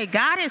saying, okay,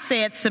 God has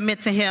said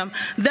submit to him.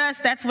 Thus,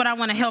 that's what I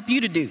want to help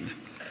you to do.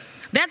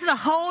 That's the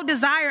whole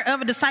desire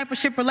of a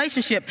discipleship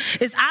relationship,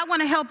 is I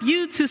want to help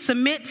you to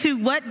submit to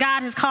what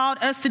God has called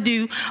us to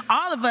do,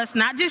 all of us,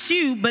 not just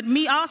you, but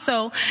me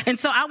also. And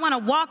so I want to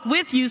walk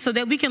with you so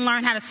that we can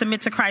learn how to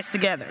submit to Christ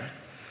together.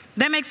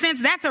 That makes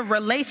sense? That's a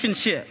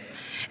relationship.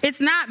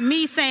 It's not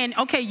me saying,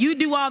 okay, you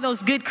do all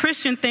those good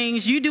Christian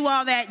things, you do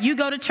all that, you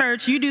go to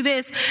church, you do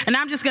this, and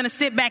I'm just going to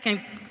sit back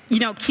and,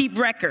 keep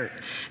record.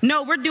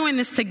 No, we're doing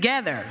this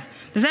together.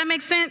 Does that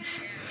make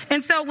sense?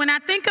 And so when I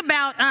think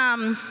about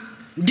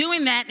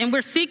doing that, and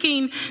we're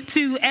seeking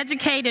to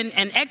educate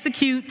and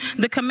execute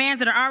the commands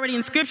that are already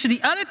in Scripture,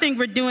 the other thing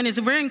we're doing is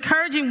we're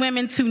encouraging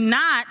women to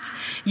not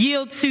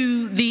yield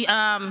to the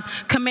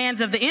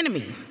commands of the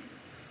enemy.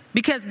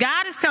 Because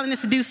God is telling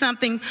us to do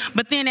something,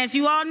 but then as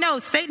you all know,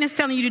 Satan is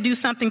telling you to do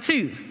something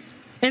too.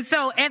 And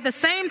so at the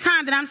same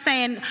time that I'm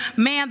saying,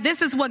 man,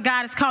 this is what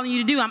God is calling you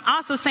to do, I'm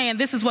also saying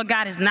this is what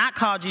God has not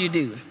called you to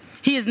do.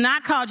 He has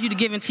not called you to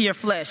give into your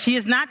flesh. He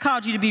has not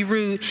called you to be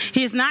rude.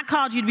 He has not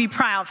called you to be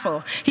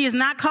proudful. He has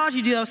not called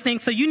you to do those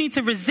things. So you need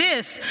to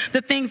resist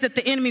the things that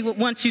the enemy would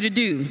want you to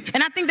do.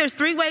 And I think there's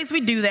 3 ways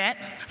we do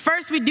that.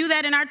 First, we do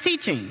that in our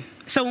teaching.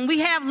 So when we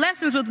have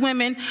lessons with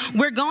women,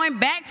 we're going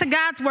back to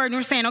God's word and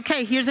we're saying,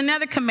 okay, here's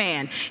another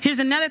command. Here's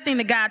another thing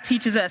that God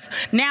teaches us.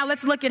 Now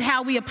let's look at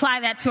how we apply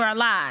that to our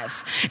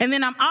lives. And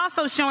then I'm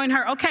also showing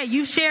her, okay,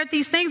 you've shared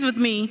these things with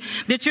me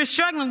that you're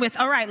struggling with.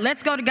 All right,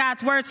 let's go to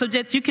God's word so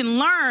that you can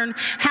learn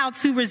how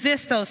to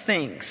resist those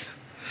things.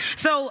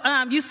 So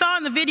you saw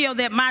in the video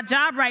that my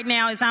job right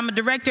now is I'm a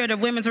director of the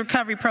Women's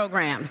Recovery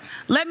Program.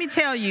 Let me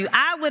tell you,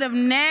 I would have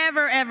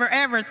never, ever,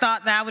 ever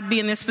thought that I would be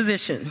in this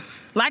position.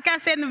 Like I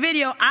said in the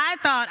video, I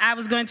thought I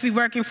was going to be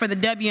working for the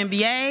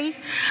WNBA.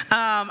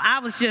 I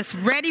was just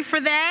ready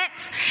for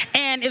that.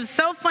 And it was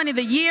so funny.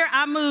 The year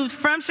I moved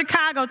from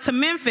Chicago to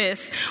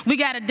Memphis, we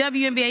got a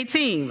WNBA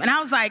team. And I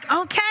was like,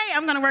 okay,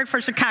 I'm going to work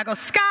for Chicago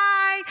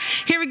Sky.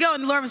 Here we go.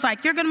 And the Lord was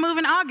like, you're going to move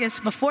in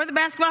August before the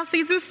basketball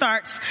season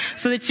starts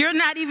so that you're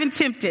not even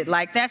tempted.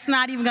 Like, that's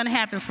not even going to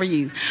happen for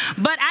you.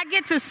 But I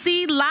get to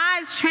see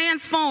lives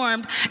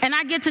transformed, and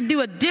I get to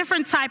do a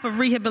different type of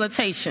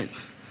rehabilitation,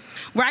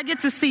 where I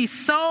get to see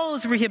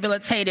souls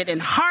rehabilitated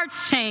and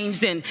hearts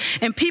changed and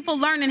people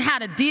learning how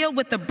to deal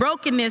with the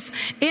brokenness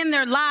in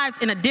their lives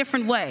in a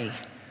different way.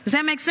 Does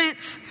that make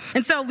sense?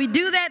 And so we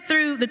do that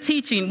through the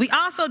teaching. We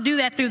also do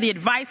that through the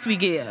advice we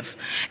give.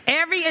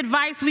 Every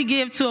advice we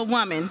give to a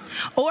woman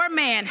or a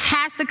man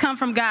has to come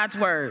from God's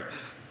word.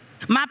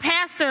 My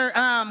pastor,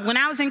 when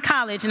I was in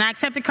college, and I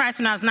accepted Christ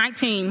when I was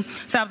 19,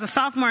 so I was a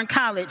sophomore in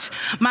college,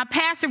 my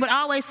pastor would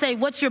always say,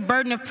 what's your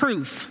burden of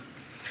proof?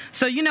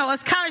 So,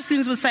 us college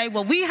students would say,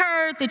 well, we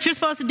heard that you're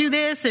supposed to do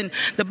this, and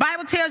the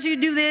Bible tells you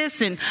to do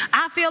this, and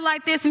I feel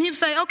like this. And he would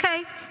say,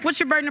 okay, what's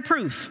your burden of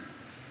proof?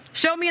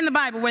 Show me in the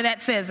Bible where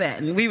that says that.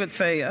 And we would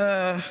say,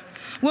 well,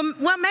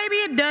 maybe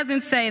it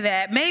doesn't say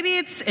that. Maybe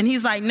it's, and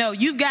he's like, no,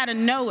 you've got to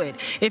know it.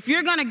 If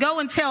you're going to go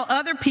and tell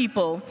other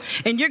people,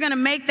 and you're going to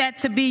make that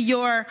to be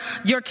your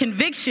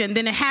conviction,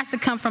 then it has to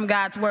come from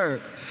God's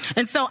word.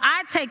 And so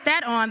I take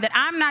that on, that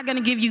I'm not going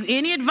to give you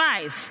any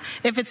advice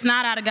if it's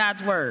not out of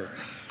God's word.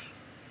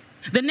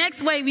 The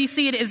next way we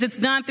see it is it's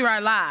done through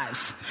our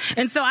lives.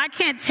 And so I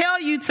can't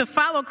tell you to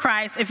follow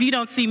Christ if you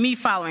don't see me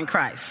following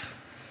Christ.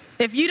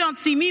 If you don't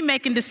see me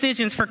making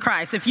decisions for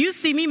Christ. If you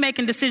see me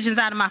making decisions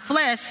out of my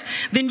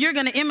flesh, then you're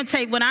going to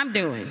imitate what I'm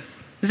doing.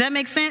 Does that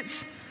make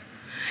sense?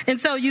 And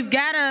so you've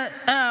got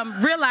to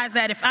realize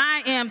that if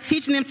I am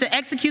teaching them to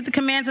execute the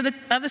commands of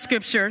the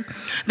scripture,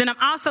 then I'm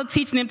also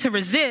teaching them to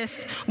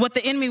resist what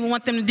the enemy will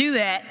want them to do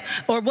that,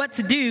 or what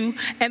to do.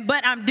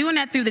 But I'm doing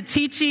that through the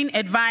teaching,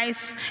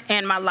 advice,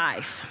 and my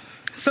life.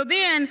 So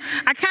then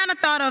I kind of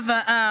thought of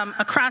an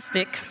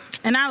acrostic,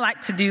 and I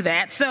like to do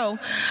that. So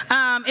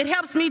it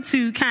helps me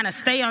to kind of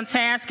stay on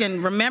task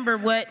and remember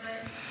what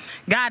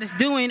God is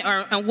doing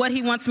and what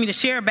he wants me to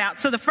share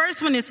about. So the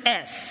first one is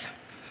S.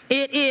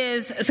 It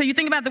is, so you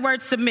think about the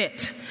word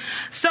submit.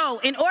 So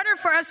in order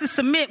for us to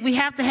submit, we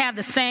have to have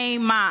the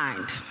same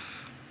mind.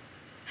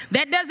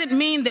 That doesn't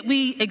mean that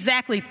we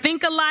exactly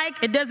think alike.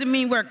 It doesn't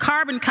mean we're a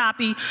carbon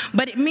copy,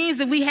 but it means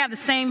that we have the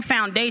same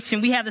foundation.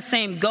 We have the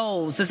same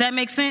goals. Does that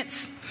make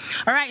sense?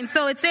 All right, and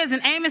so it says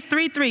in Amos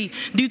 3:3,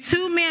 do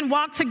two men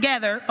walk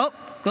together? Oh,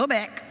 go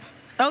back.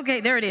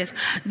 Okay, there it is.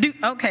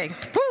 Okay.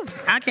 Whew,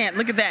 I can't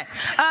look at that.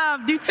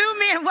 Do two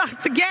men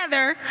walk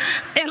together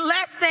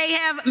unless they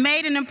have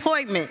made an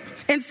appointment?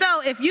 And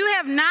so if you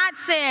have not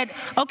said,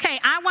 okay,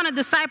 I want to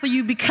disciple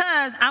you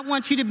because I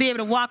want you to be able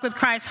to walk with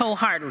Christ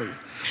wholeheartedly.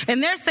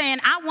 And they're saying,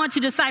 I want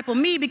you to disciple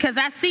me because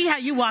I see how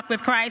you walk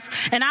with Christ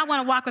and I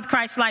want to walk with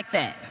Christ like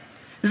that.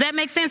 Does that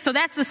make sense? So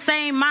that's the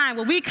same mind.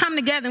 When we come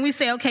together and we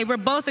say, okay, we're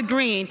both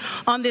agreeing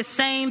on this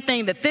same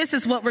thing, that this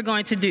is what we're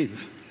going to do.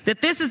 That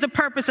this is the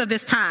purpose of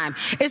this time.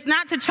 It's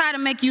not to try to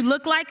make you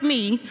look like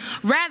me.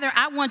 Rather,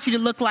 I want you to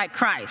look like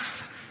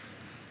Christ.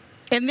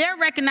 And they're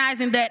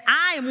recognizing that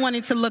I am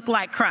wanting to look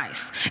like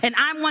Christ. And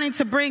I'm wanting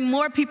to bring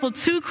more people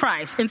to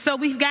Christ. And so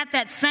we've got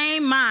that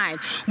same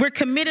mind. We're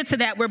committed to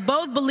that. We're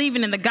both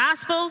believing in the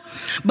gospel,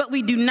 but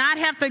we do not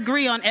have to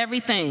agree on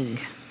everything.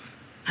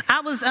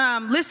 I was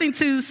listening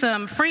to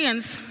some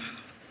friends.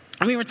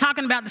 We were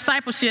talking about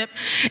discipleship,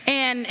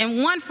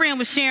 and one friend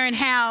was sharing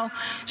how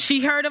she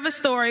heard of a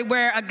story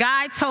where a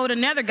guy told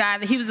another guy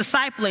that he was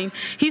discipling.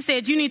 He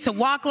said, you need to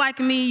walk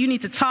like me, you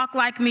need to talk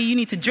like me, you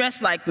need to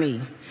dress like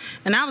me.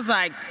 And I was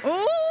like,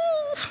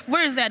 ooh,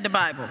 where is that in the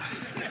Bible?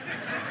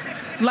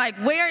 Like,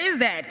 where is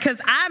that?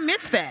 Because I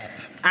missed that.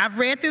 I've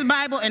read through the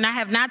Bible, and I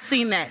have not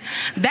seen that.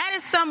 That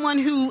is someone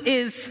who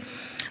is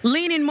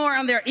leaning more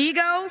on their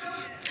ego.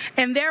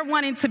 And they're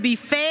wanting to be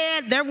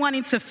fed. They're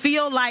wanting to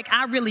feel like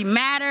I really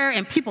matter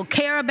and people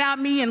care about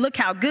me and look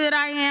how good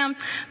I am.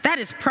 That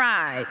is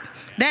pride.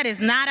 That is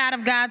not out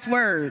of God's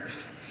word.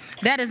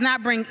 That does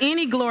not bring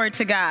any glory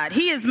to God.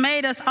 He has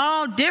made us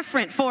all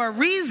different for a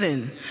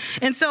reason.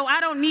 And so I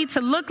don't need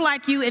to look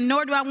like you, and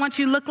nor do I want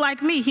you to look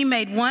like me. He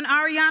made one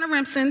Ariyana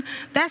Rimson.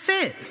 That's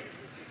it.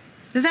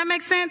 Does that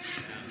make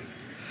sense?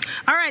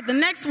 All right, the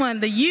next one,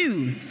 the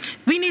you.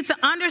 We need to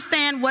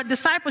understand what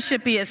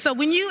discipleship is. So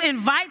when you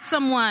invite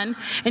someone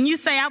and you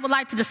say, I would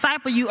like to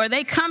disciple you, or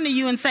they come to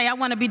you and say, I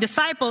want to be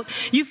discipled,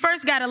 you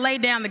first got to lay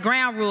down the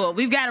ground rule.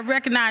 We've got to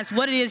recognize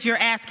what it is you're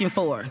asking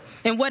for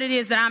and what it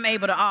is that I'm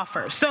able to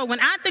offer. So when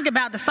I think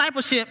about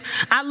discipleship,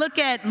 I look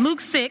at Luke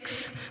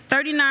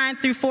 6:39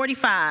 through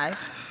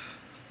 45.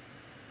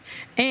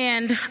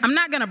 And I'm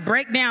not going to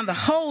break down the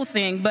whole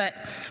thing, but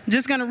I'm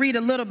just going to read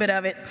a little bit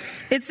of it.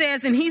 It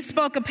says, and he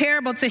spoke a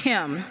parable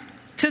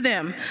to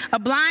them. A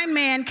blind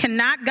man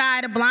cannot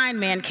guide a blind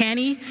man, can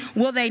he?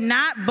 Will they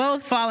not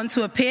both fall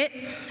into a pit?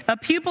 A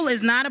pupil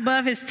is not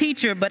above his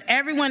teacher, but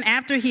everyone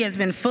after he has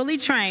been fully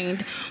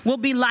trained will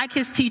be like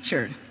his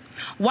teacher.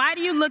 Why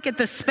do you look at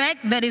the speck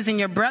that is in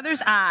your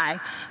brother's eye,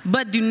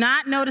 but do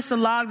not notice the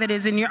log that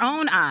is in your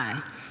own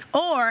eye?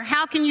 Or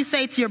how can you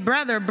say to your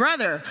brother,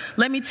 brother,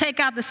 let me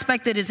take out the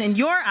speck that is in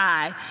your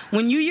eye,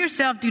 when you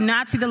yourself do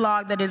not see the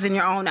log that is in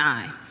your own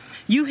eye?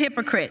 You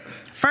hypocrite.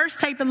 First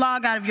take the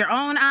log out of your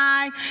own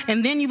eye,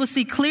 and then you will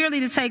see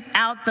clearly to take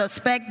out the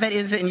speck that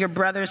is in your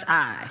brother's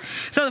eye.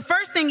 So the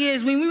first thing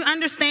is, when we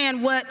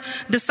understand what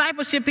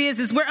discipleship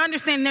is we're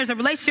understanding there's a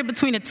relationship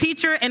between a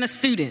teacher and a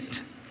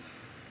student.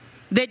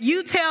 That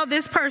you tell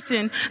this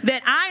person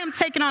that I am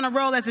taking on a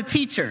role as a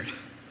teacher.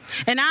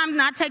 And I'm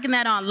not taking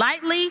that on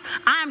lightly.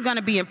 I'm going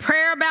to be in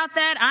prayer about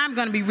that. I'm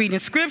going to be reading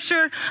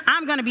scripture.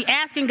 I'm going to be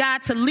asking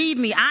God to lead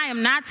me. I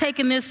am not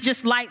taking this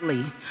just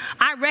lightly.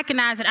 I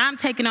recognize that I'm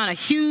taking on a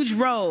huge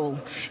role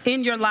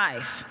in your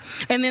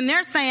life. And then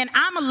they're saying,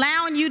 I'm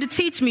allowing you to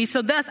teach me,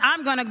 so thus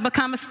I'm going to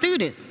become a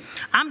student.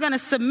 I'm going to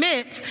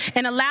submit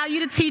and allow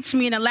you to teach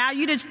me and allow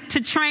you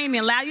to train me,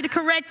 allow you to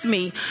correct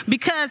me,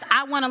 because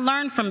I want to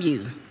learn from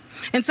you.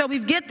 And so we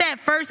get that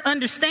first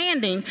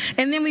understanding,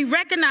 and then we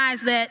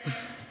recognize that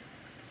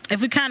if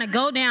we kind of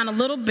go down a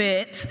little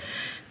bit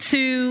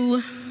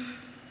to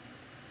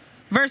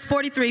verse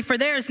 43, for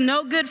there is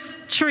no good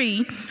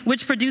tree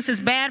which produces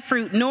bad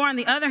fruit, nor on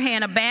the other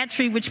hand a bad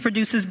tree which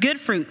produces good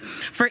fruit.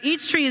 For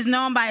each tree is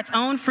known by its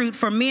own fruit,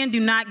 for men do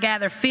not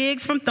gather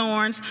figs from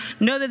thorns,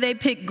 nor do they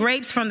pick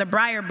grapes from the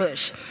briar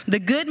bush. The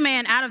good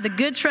man out of the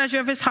good treasure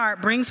of his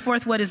heart brings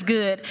forth what is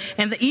good,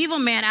 and the evil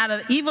man out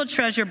of the evil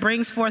treasure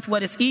brings forth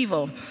what is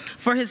evil.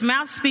 For his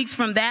mouth speaks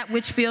from that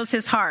which fills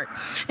his heart.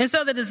 And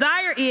so the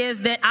desire is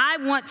that I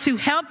want to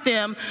help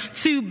them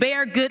to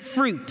bear good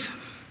fruit.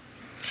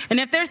 And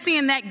if they're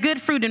seeing that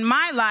good fruit in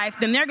my life,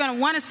 then they're going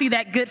to want to see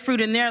that good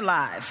fruit in their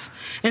lives.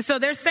 And so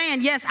they're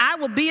saying, yes, I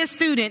will be a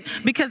student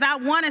because I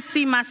want to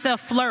see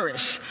myself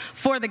flourish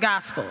for the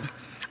gospel.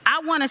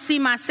 I want to see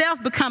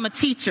myself become a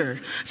teacher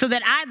so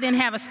that I then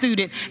have a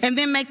student and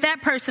then make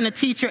that person a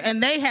teacher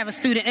and they have a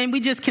student, and we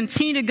just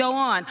continue to go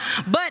on.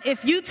 But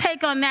if you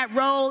take on that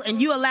role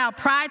and you allow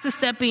pride to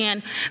step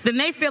in, then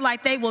they feel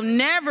like they will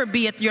never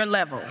be at your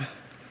level.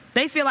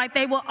 They feel like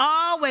they will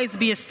always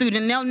be a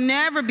student. They'll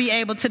never be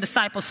able to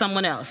disciple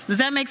someone else. Does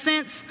that make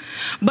sense?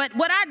 But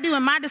what I do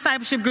in my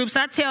discipleship groups,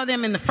 I tell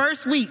them in the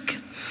first week,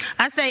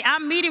 I say,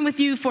 I'm meeting with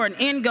you for an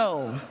end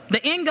goal. The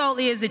end goal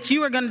is that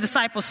you are going to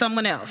disciple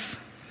someone else.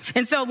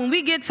 And so when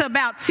we get to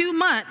about 2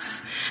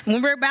 months,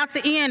 when we're about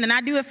to end, and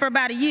I do it for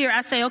about a year,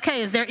 I say,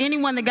 okay, is there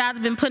anyone that God's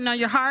been putting on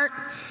your heart?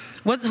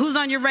 Who's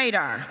on your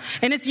radar?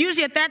 And it's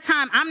usually at that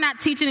time, I'm not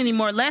teaching any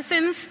more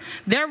lessons.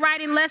 They're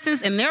writing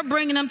lessons and they're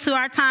bringing them to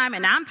our time,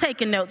 and I'm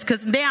taking notes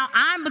because now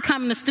I'm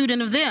becoming a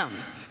student of them,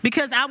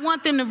 because I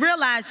want them to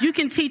realize you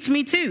can teach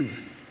me too.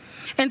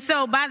 And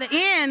so by the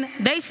end,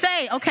 they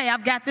say, okay,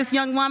 I've got this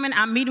young woman,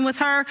 I'm meeting with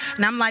her,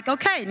 and I'm like,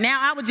 okay, now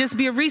I would just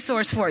be a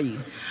resource for you.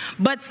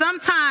 But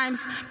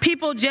sometimes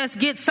people just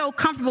get so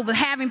comfortable with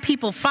having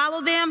people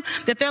follow them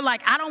that they're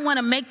like, I don't want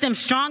to make them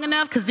strong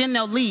enough because then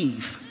they'll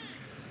leave.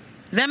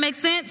 Does that make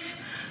sense?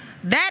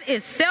 That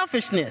is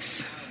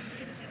selfishness.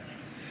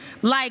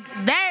 Like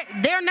that,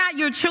 they're not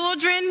your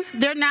children.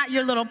 They're not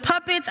your little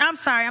puppets. I'm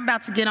sorry, I'm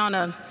about to get on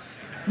a...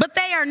 But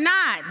they are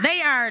not.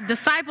 They are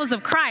disciples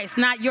of Christ,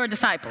 not your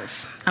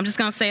disciples. I'm just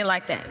going to say it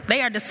like that.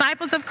 They are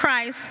disciples of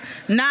Christ,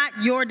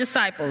 not your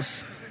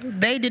disciples.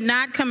 They did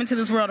not come into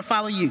this world to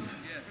follow you.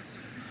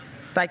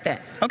 Like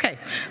that. Okay.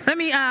 Let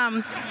me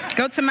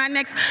go to my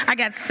next. I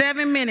got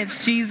 7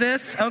 minutes,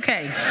 Jesus.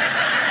 Okay.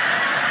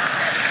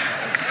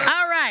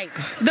 All right.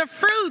 The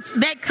fruit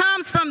that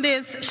comes from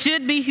this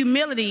should be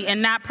humility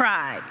and not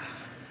pride.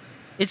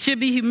 It should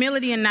be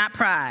humility and not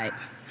pride.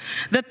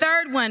 The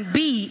third one,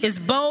 B, is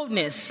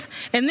boldness.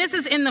 And this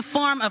is in the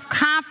form of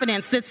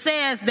confidence that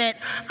says that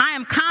I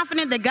am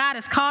confident that God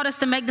has called us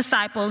to make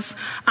disciples.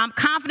 I'm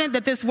confident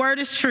that this word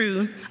is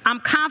true. I'm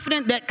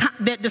confident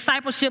that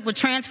discipleship will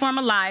transform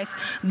a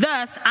life.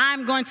 Thus,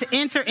 I'm going to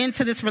enter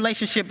into this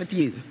relationship with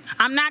you.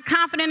 I'm not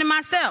confident in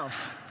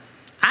myself.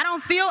 I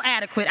don't feel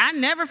adequate. I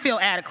never feel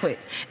adequate.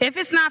 If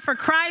it's not for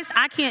Christ,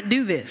 I can't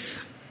do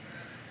this.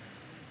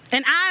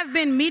 And I've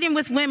been meeting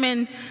with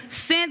women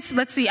since,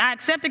 I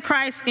accepted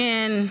Christ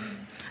in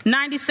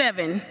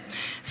 97.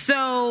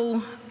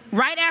 So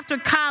right after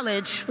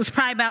college, was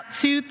probably about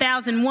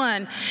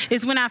 2001,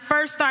 is when I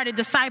first started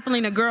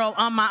discipling a girl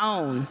on my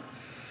own.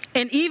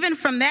 And even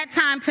from that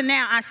time to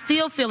now, I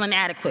still feel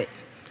inadequate.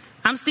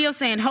 I'm still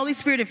saying, Holy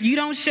Spirit, if you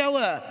don't show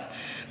up,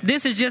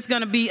 this is just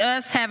going to be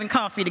us having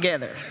coffee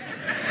together.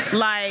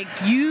 Like,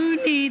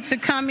 you need to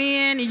come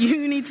in and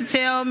you need to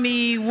tell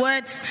me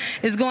what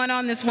is going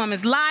on in this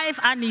woman's life.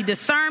 I need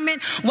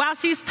discernment. While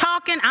she's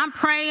talking, I'm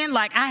praying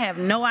like I have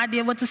no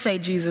idea what to say,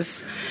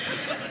 Jesus.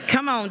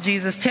 Come on,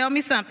 Jesus, tell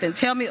me something.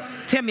 Tell me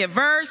a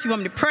verse. You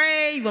want me to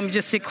pray? You want me to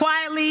just sit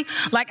quietly?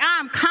 Like,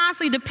 I'm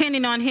constantly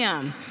depending on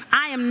him.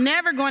 I am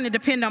never going to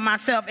depend on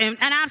myself. And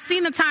I've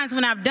seen the times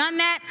when I've done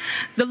that,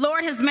 the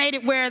Lord has made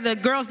it where the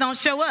girls don't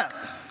show up.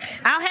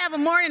 I'll have a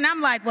morning and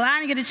I'm like, well, I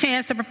didn't get a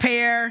chance to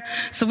prepare,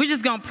 so we're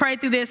just going to pray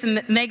through this.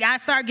 And I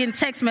start getting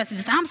text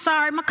messages. I'm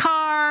sorry, my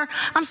car,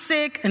 I'm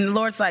sick. And the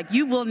Lord's like,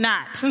 you will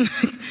not.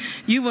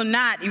 You will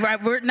not.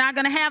 We're not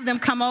going to have them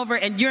come over,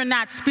 and you're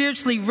not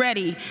spiritually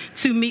ready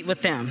to meet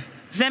with them.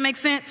 Does that make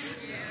sense?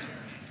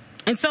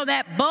 And so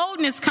that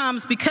boldness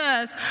comes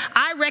because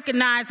I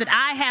recognize that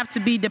I have to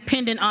be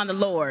dependent on the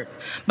Lord.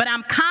 But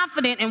I'm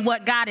confident in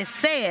what God has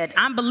said.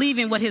 I'm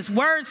believing what his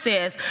word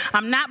says.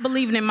 I'm not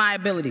believing in my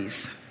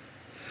abilities.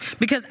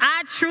 Because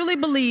I truly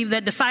believe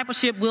that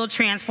discipleship will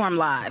transform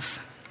lives.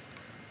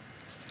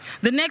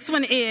 The next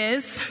one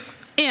is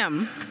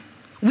M.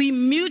 We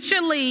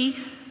mutually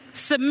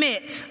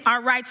submit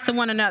our rights to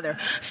one another.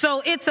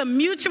 So it's a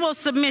mutual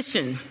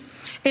submission.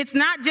 It's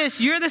not just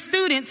you're the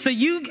student, so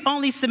you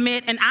only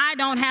submit and I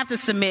don't have to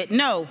submit.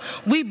 No,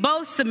 we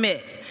both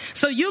submit.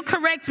 So you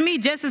correct me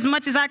just as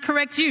much as I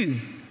correct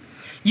you.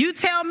 You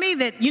tell me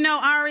that,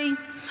 Ari,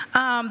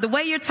 the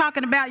way you're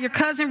talking about your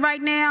cousin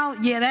right now,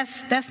 yeah,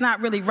 that's not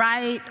really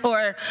right.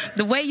 Or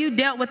the way you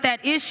dealt with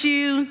that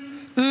issue,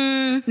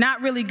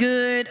 not really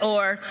good.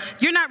 Or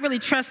you're not really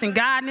trusting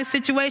God in this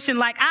situation.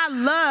 Like, I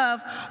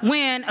love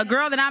when a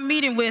girl that I'm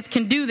meeting with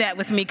can do that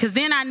with me, because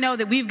then I know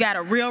that we've got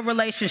a real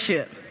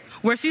relationship.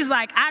 Where she's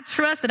like, I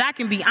trust that I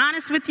can be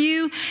honest with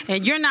you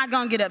and you're not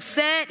going to get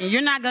upset and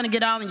you're not going to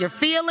get all in your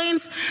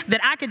feelings, that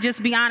I could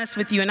just be honest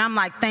with you. And I'm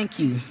like, thank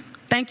you.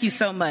 Thank you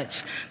so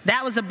much.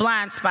 That was a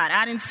blind spot.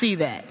 I didn't see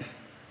that.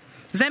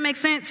 Does that make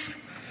sense?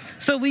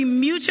 So we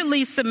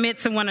mutually submit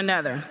to one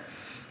another.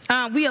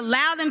 We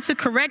allow them to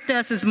correct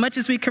us as much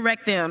as we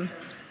correct them.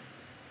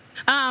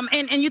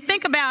 And you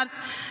think about,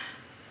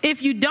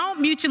 if you don't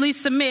mutually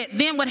submit,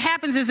 then what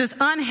happens is this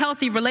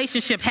unhealthy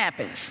relationship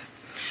happens.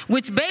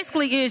 Which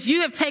basically is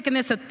you have taken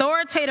this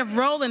authoritative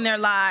role in their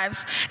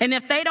lives, and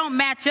if they don't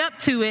match up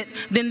to it,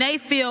 then they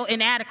feel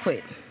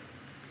inadequate.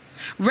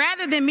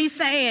 Rather than me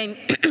saying,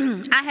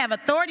 I have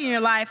authority in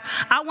your life,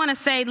 I want to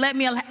say,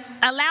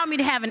 allow me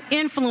to have an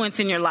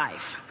influence in your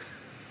life.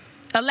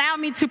 Allow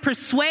me to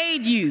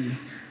persuade you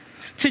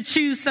to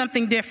choose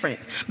something different.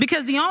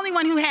 Because the only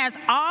one who has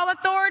all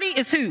authority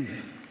is who?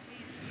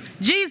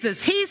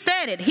 Jesus. He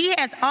said it. He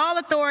has all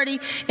authority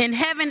in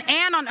heaven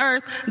and on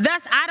earth.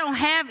 Thus, I don't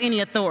have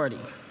any authority.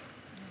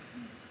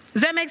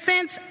 Does that make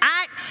sense?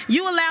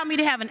 You allow me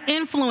to have an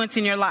influence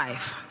in your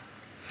life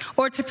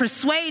or to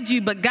persuade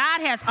you, but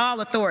God has all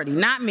authority,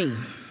 not me.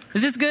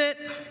 Is this good?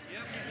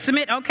 Yep.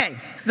 Submit.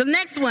 Okay. The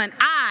next one,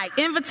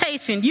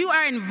 invitation. You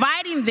are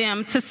inviting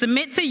them to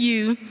submit to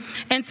you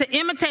and to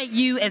imitate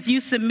you as you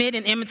submit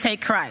and imitate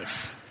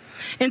Christ.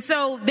 And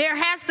so there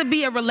has to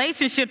be a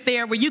relationship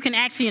there where you can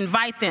actually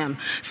invite them.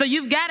 So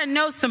you've got to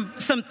know some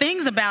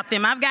things about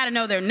them. I've got to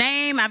know their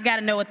name. I've got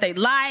to know what they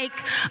like.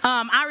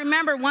 I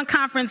remember one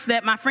conference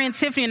that my friend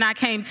Tiffany and I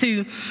came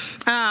to.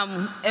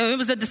 It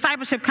was a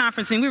discipleship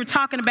conference, and we were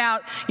talking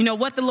about,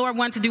 what the Lord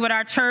wanted to do at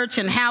our church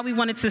and how we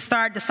wanted to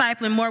start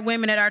discipling more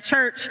women at our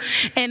church.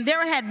 And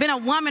there had been a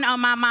woman on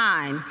my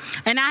mind,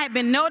 and I had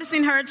been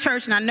noticing her at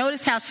church, and I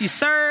noticed how she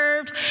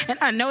served, and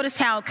I noticed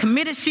how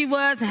committed she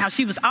was and how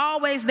she was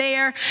always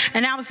there.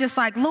 And I was just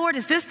like, Lord,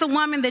 is this the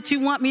woman that you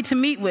want me to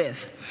meet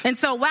with? And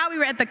so while we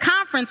were at the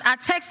conference, I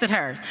texted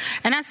her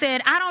and I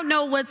said, I don't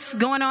know what's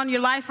going on in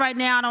your life right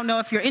now. I don't know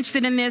if you're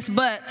interested in this,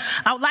 but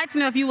I would like to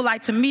know if you would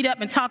like to meet up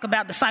and talk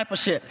about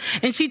discipleship.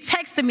 And she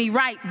texted me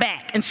right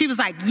back. And she was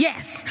like,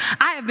 yes,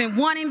 I have been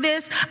wanting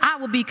this. I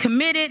will be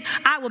committed.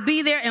 I will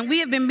be there. And we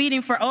have been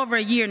meeting for over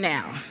a year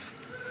now.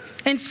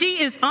 And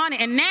she is on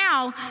it. And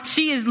now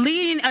she is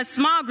leading a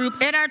small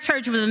group at our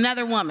church with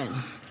another woman.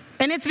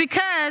 And it's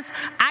because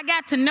I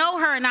got to know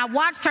her and I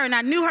watched her and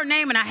I knew her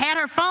name and I had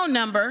her phone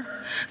number.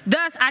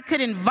 Thus, I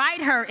could invite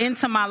her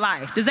into my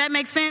life. Does that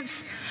make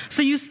sense?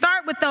 So you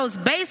start with those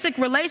basic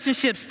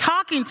relationships,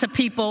 talking to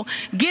people,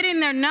 getting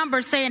their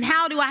number, saying,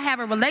 how do I have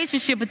a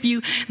relationship with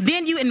you?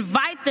 Then you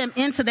invite them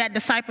into that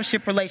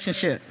discipleship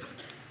relationship.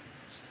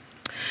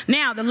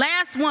 Now, the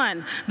last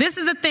one, this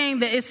is a thing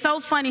that is so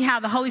funny how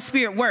the Holy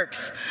Spirit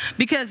works,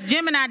 because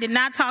Jim and I did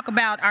not talk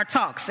about our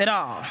talks at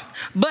all.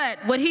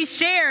 But what he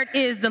shared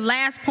is the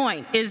last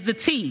point, is the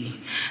T.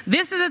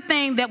 This is a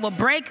thing that will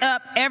break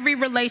up every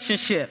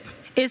relationship.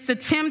 It's the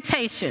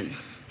temptation,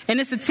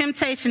 and it's the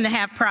temptation to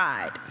have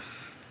pride.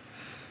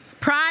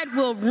 Pride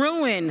will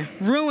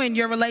ruin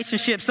your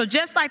relationship. So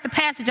just like the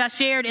passage I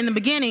shared in the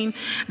beginning,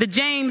 the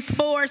James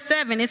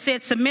 4:7, it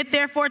said, submit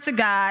therefore to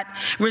God,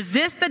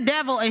 resist the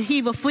devil and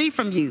he will flee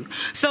from you.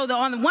 So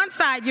on the one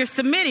side, you're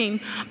submitting,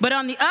 but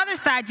on the other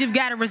side, you've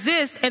got to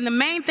resist. And the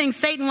main thing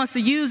Satan wants to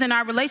use in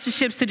our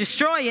relationships to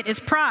destroy it is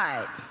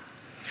pride.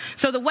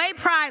 So the way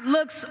pride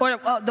looks, or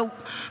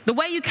the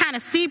way you kind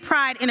of see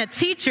pride in a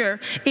teacher,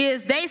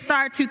 is they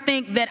start to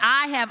think that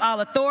I have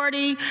all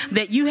authority,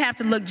 that you have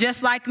to look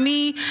just like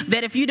me,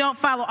 that if you don't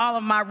follow all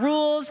of my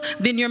rules,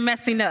 then you're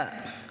messing up.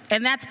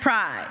 And that's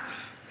pride.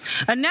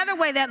 Another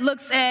way that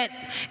looks at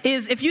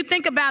is if you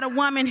think about a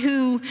woman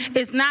who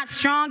is not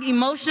strong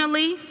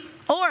emotionally,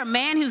 or a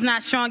man who's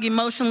not strong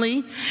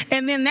emotionally,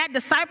 and then that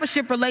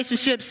discipleship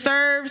relationship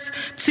serves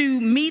to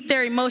meet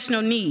their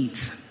emotional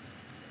needs.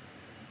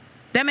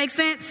 That makes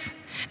sense?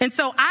 And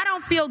so I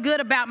don't feel good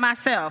about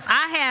myself.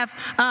 I have,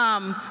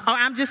 or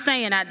I'm just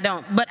saying I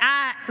don't, but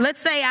let's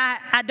say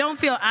I do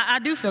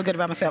feel good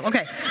about myself.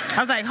 Okay. I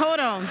was like, hold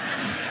on.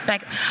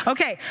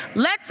 Okay.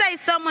 Let's say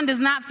someone does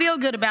not feel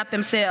good about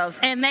themselves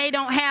and they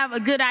don't have a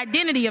good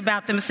identity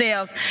about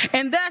themselves.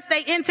 And thus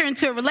they enter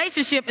into a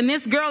relationship and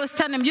this girl is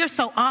telling them, you're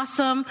so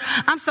awesome.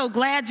 I'm so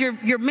glad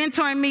you're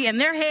mentoring me. And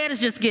their head is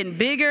just getting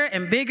bigger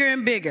and bigger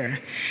and bigger.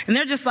 And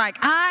they're just like,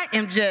 I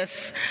am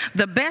just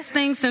the best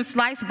thing since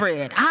sliced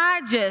bread.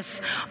 I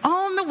just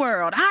own the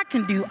world. I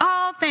can do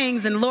all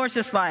things. And the Lord's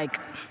just like,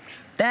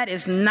 that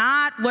is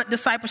not what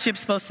discipleship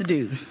is supposed to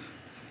do.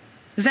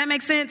 Does that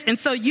make sense? And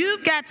so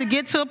you've got to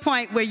get to a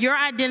point where your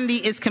identity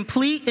is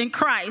complete in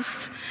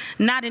Christ,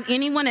 not in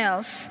anyone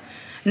else,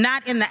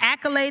 not in the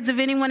accolades of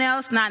anyone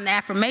else, not in the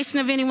affirmation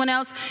of anyone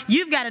else.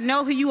 You've got to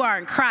know who you are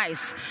in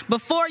Christ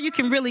before you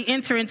can really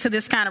enter into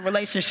this kind of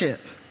relationship.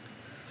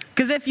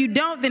 Because if you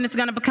don't, then it's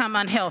going to become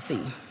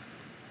unhealthy.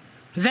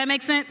 Does that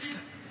make sense?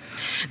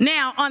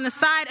 Now, on the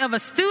side of a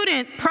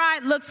student,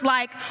 pride looks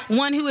like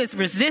one who is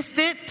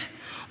resistant,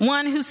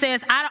 one who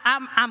says,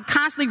 I'm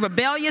constantly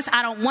rebellious.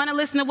 I don't want to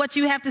listen to what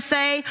you have to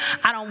say.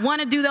 I don't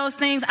want to do those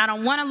things. I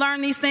don't want to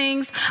learn these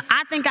things.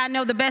 I think I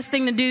know the best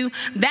thing to do.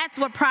 That's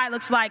what pride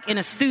looks like in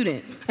a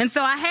student. And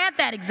so I had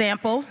that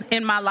example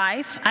in my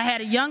life. I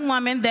had a young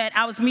woman that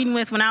I was meeting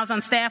with when I was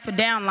on staff with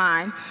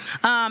Downline.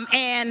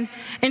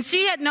 And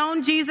she had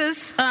known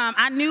Jesus.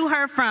 I knew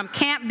her from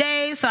camp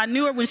days, so I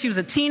knew her when she was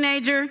a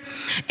teenager.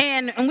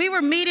 And we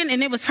were meeting,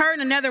 and it was her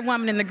and another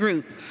woman in the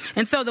group.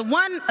 And so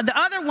the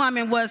other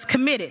woman was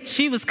committed.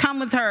 She was come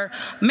with her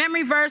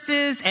memory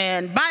verses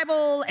and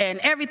Bible and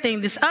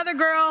everything. This other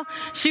girl,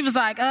 she was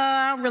like,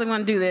 I don't really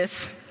want to do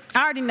this.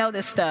 I already know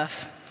this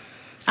stuff.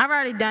 I've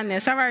already done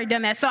this. I've already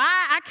done that. So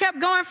I kept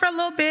going for a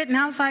little bit, and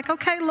I was like,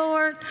 okay,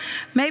 Lord,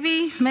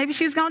 maybe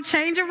she's going to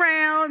change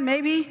around.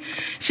 Maybe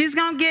she's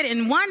going to get it.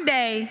 And one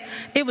day,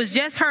 it was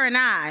just her and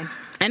I.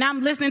 And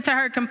I'm listening to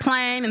her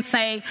complain and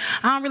say,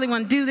 I don't really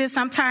want to do this.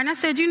 I'm tired. And I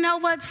said, you know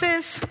what,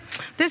 sis?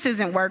 This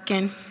isn't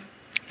working.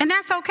 And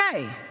that's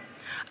okay.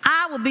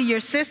 I will be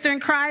your sister in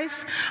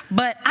Christ,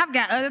 but I've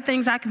got other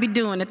things I could be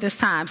doing at this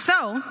time.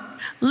 So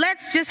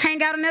let's just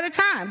hang out another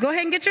time. Go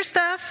ahead and get your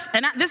stuff.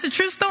 And this is a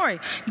true story.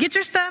 Get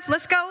your stuff.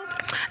 Let's go.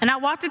 And I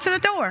walked her to the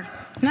door.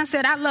 And I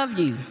said, I love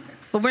you,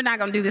 but we're not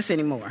going to do this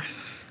anymore.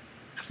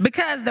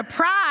 Because the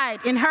pride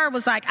in her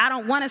was like, I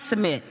don't want to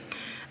submit.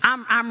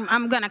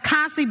 I'm going to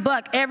constantly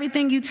buck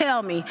everything you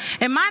tell me.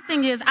 And my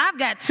thing is, I've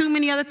got too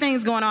many other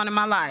things going on in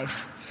my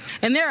life.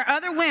 And there are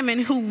other women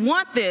who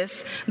want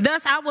this,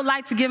 thus I would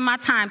like to give my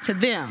time to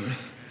them.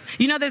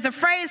 You know, there's a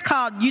phrase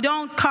called, you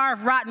don't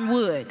carve rotten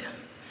wood.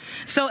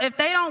 So if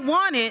they don't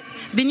want it,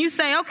 then you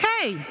say,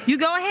 okay, you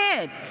go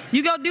ahead.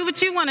 You go do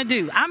what you want to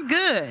do. I'm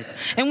good.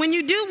 And when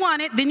you do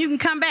want it, then you can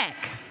come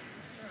back.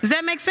 Does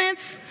that make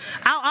sense?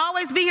 I'll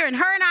always be here. And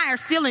her and I are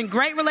still in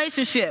great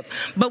relationship,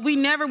 but we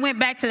never went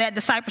back to that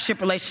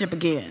discipleship relationship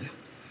again.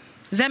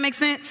 Does that make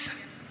sense?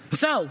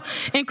 So,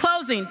 in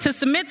closing, to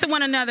submit to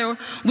one another,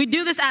 we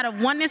do this out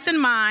of oneness in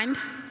mind.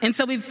 And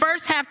so we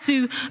first have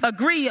to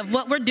agree of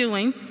what we're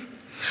doing.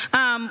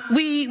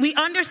 We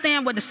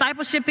understand what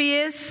discipleship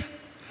is.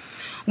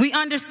 We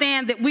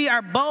understand that we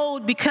are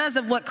bold because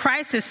of what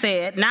Christ has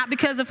said, not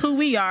because of who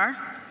we are.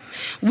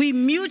 We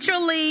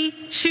mutually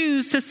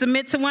choose to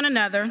submit to one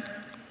another,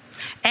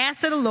 ask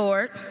to the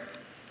Lord.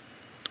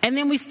 And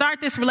then we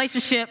start this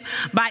relationship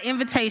by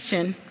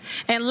invitation.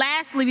 And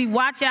lastly, we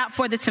watch out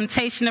for the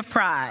temptation of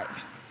pride.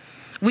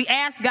 We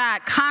ask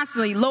God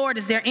constantly, Lord,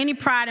 is there any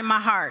pride in my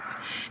heart?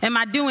 Am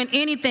I doing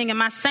anything?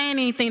 Am I saying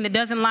anything that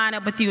doesn't line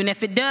up with you? And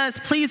if it does,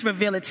 please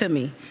reveal it to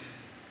me.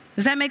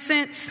 Does that make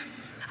sense?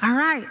 All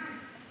right.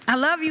 I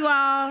love you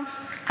all.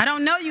 I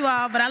don't know you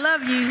all, but I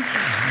love you.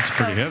 It's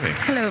pretty heavy.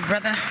 Hello,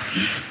 brother.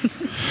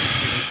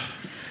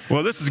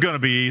 Well, this is going to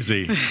be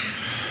easy.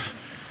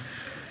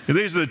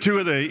 These are two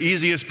of the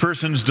easiest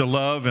persons to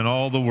love in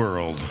all the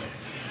world,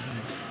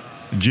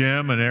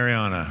 Jim and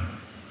Ariyana.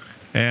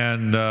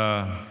 And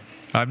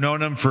I've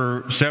known them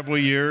for several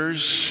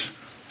years,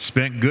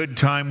 spent good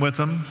time with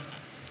them,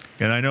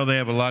 and I know they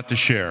have a lot to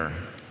share.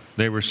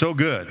 They were so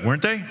good,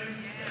 weren't they?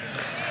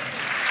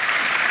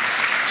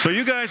 So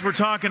you guys were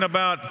talking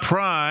about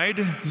pride,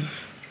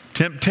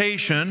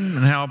 temptation,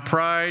 and how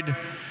pride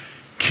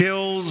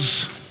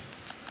kills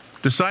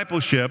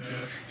discipleship.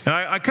 And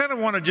I kind of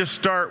want to just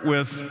start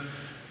with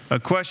a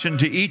question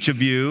to each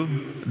of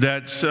you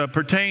that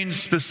pertains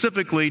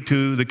specifically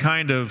to the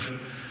kind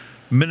of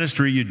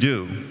ministry you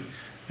do.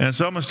 And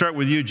so I'm going to start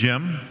with you,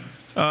 Jim.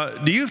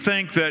 Do you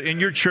think that in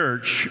your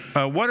church,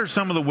 what are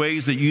some of the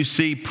ways that you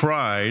see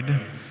pride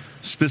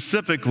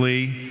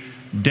specifically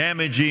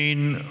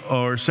damaging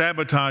or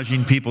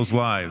sabotaging people's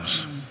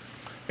lives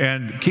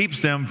and keeps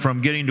them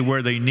from getting to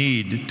where they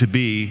need to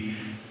be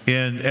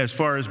in as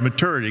far as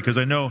maturity? Because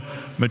I know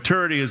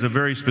maturity is a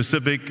very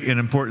specific and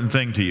important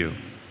thing to you.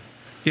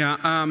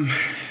 Yeah,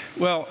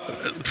 well,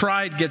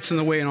 pride gets in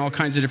the way in all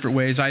kinds of different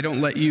ways. I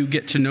don't let you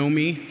get to know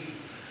me.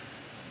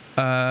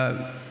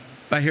 I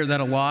hear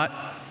that a lot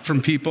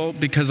from people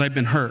because I've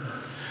been hurt,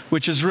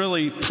 which is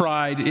really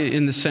pride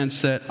in the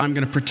sense that I'm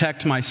going to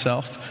protect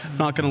myself,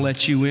 not going to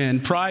let you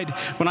in. Pride,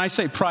 when I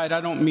say pride, I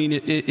don't mean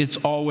it's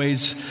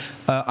always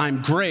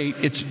I'm great.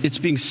 It's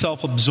being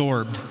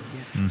self-absorbed.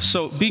 Mm-hmm.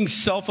 So being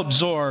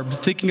self-absorbed,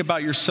 thinking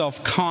about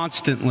yourself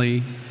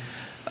constantly.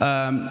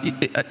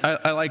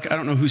 I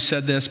don't know who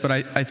said this, but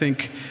I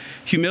think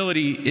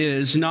humility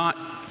is not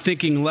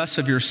thinking less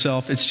of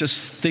yourself. It's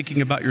just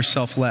thinking about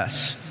yourself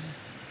less.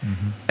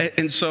 Mm-hmm.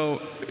 And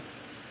so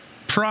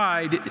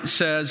pride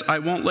says, I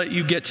won't let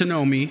you get to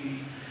know me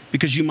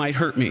because you might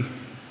hurt me.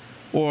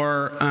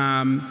 Or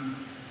I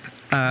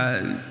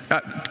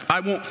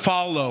won't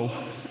follow.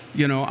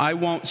 I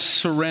won't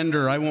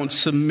surrender. I won't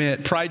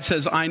submit. Pride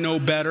says, I know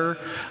better.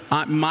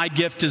 My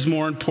gift is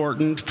more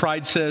important.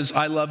 Pride says,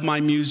 I love my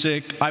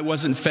music. I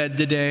wasn't fed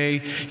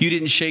today. You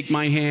didn't shake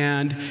my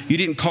hand. You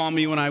didn't call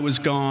me when I was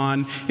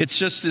gone. It's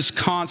just this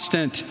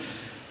constant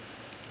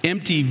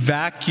empty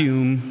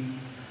vacuum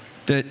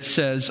that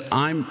says,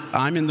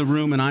 I'm in the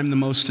room and I'm the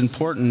most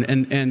important.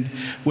 And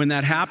when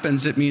that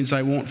happens, it means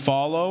I won't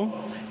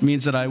follow. It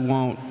means that I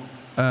won't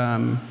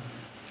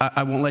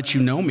let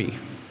you know me.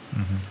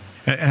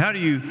 Mm-hmm. How do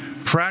you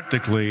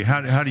practically,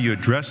 how do you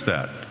address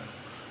that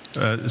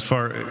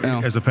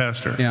as a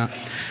pastor? Yeah,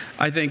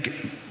 I think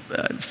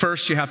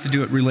first you have to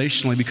do it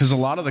relationally, because a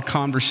lot of the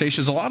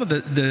conversations, a lot of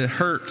the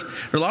hurt,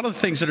 or a lot of the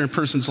things that are in a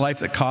person's life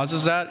that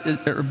causes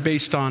that are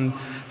based on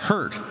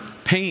hurt,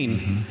 pain.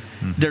 Mm-hmm.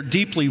 Mm-hmm. They're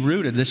deeply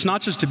rooted. It's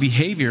not just a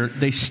behavior,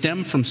 they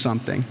stem from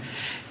something.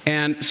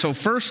 And so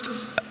first,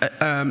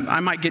 I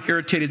might get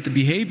irritated at the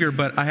behavior,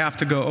 but I have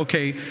to go,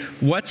 okay,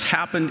 what's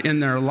happened in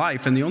their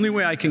life? And the only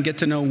way I can get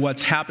to know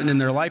what's happened in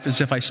their life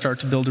is if I start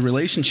to build a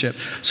relationship.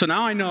 So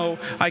now I know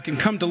I can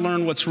come to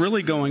learn what's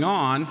really going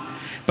on,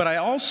 but I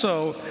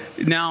also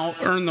now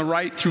earn the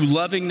right through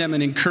loving them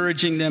and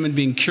encouraging them and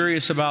being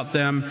curious about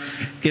them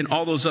in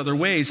all those other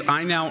ways.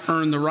 I now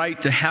earn the right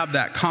to have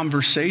that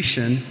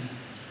conversation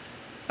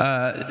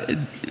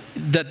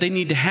that they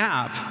need to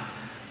have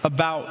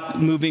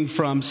about moving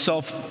from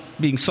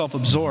being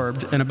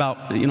self-absorbed and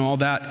about all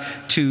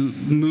that to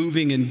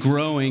moving and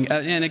growing.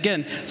 And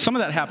again, some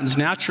of that happens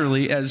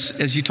naturally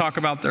as you talk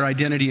about their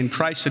identity in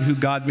Christ and who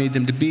God made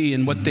them to be,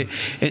 and what they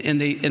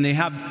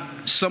have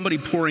somebody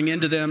pouring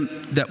into them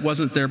that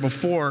wasn't there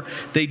before.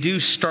 They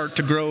do start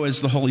to grow as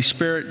the Holy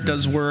Spirit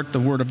does work. The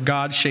Word of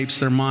God shapes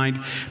their mind.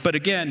 But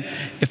again,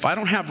 if I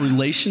don't have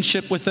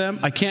relationship with them,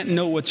 I can't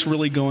know what's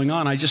really going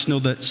on. I just know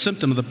the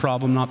symptom of the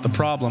problem, not the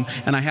problem,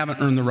 and I haven't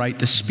earned the right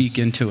to speak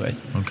into it.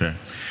 Okay.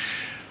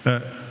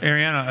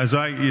 Ariyana,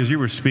 as you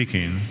were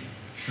speaking,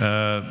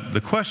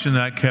 the question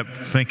that I kept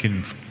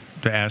thinking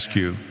to ask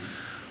you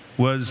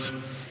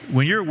was,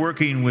 when you're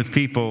working with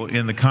people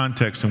in the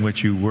context in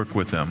which you work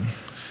with them,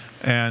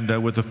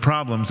 and with the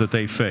problems that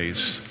they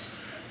face,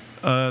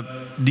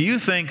 do you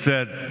think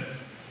that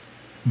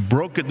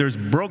there's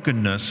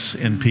brokenness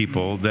in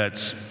people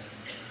that's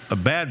a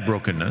bad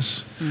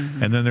brokenness,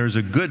 mm-hmm. and then there's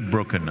a good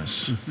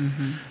brokenness?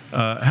 Mm-hmm.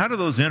 How do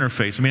those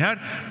interface? I mean,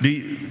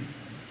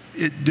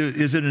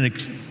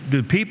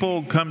 do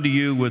people come to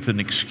you with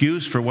an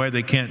excuse for why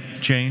they can't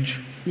change?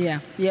 Yeah.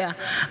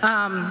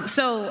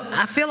 So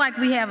I feel like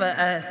we have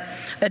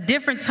a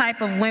different type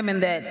of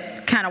women that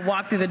kind of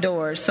walk through the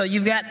doors. So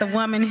you've got the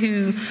woman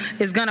who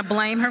is going to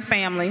blame her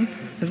family,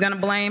 is going to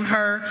blame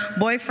her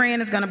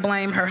boyfriend, is going to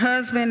blame her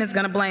husband, is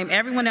going to blame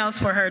everyone else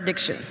for her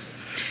addiction.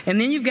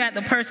 And then you've got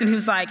the person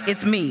who's like,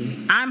 it's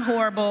me. I'm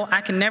horrible.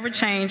 I can never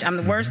change. I'm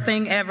the worst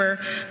thing ever.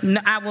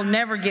 I will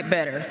never get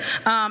better.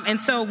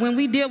 And so when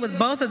we deal with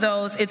both of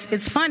those,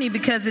 it's funny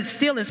because it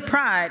still is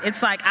pride.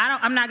 It's like,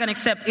 I'm not going to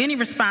accept any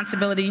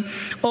responsibility,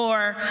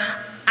 or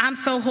I'm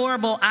so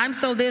horrible, I'm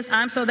so this,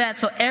 I'm so that.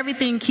 So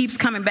everything keeps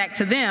coming back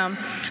to them.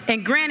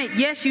 And granted,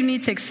 yes, you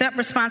need to accept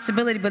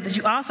responsibility, but that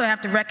you also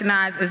have to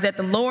recognize is that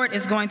the Lord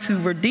is going to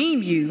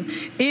redeem you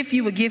if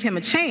you would give him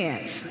a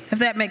chance, if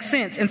that makes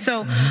sense. And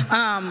so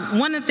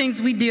one of the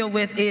things we deal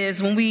with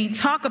is when we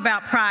talk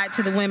about pride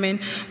to the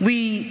women,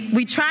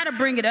 we try to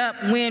bring it up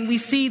when we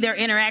see their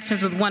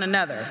interactions with one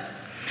another.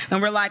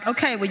 And we're like,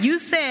 okay, well, you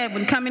said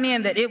when coming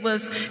in that it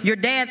was your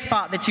dad's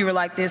fault that you were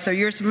like this or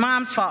your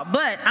mom's fault.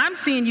 But I'm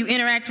seeing you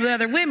interact with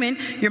other women.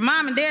 Your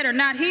mom and dad are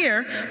not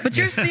here, but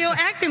you're still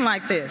acting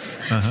like this.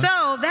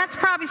 So that's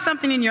probably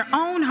something in your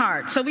own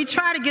heart. So we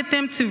try to get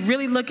them to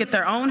really look at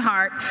their own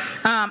heart.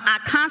 I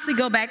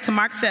constantly go back to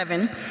Mark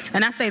 7,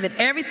 and I say that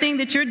everything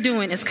that you're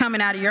doing is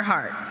coming out of your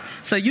heart.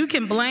 So you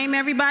can blame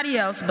everybody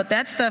else, but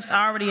that stuff's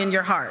already in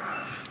your heart.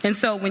 And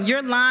so when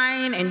you're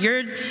lying and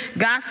you're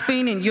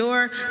gossiping and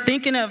you're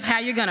thinking of how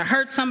you're going to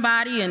hurt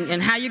somebody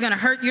and how you're going to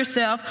hurt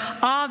yourself,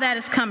 all that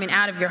is coming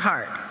out of your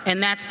heart,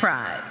 and that's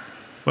pride.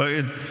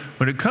 Well,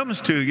 when it comes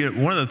to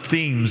one of the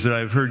themes that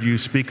I've heard you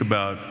speak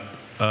about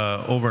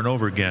over and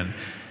over again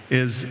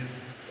is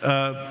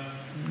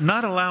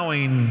not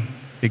allowing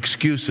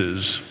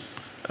excuses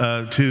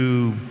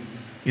to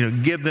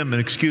give them an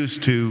excuse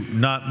to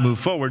not move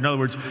forward. In other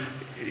words,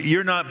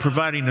 you're not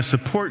providing a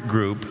support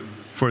group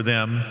for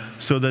them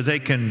so that they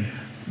can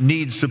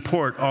need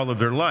support all of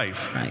their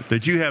life. Right.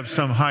 That you have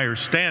some higher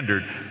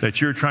standard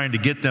that you're trying to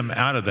get them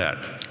out of that.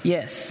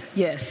 Yes.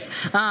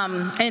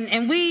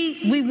 And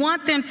we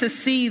want them to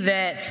see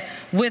that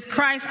with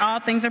Christ, all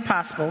things are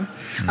possible.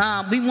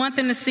 We want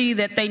them to see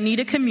that they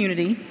need a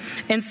community.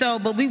 And so,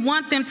 but we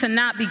want them to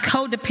not be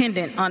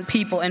codependent on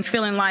people and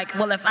feeling like,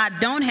 well, if I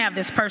don't have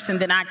this person,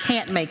 then I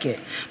can't make it.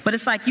 But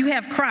it's like you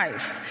have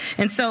Christ.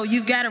 And so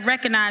you've got to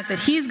recognize that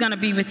he's going to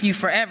be with you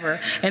forever.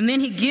 And then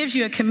he gives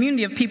you a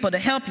community of people to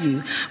help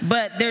you.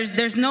 But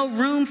there's no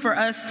room for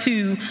us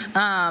to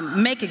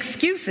make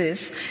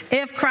excuses.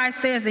 If Christ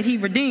says that he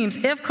redeems,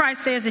 if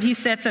Christ says that he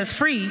sets us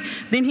free,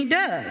 then he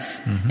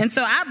does. And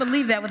so I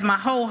believe that with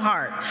my whole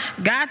heart.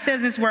 God says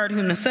in his word,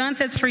 whom the Son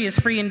sets free is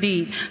free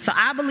indeed. So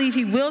I believe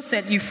he will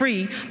set you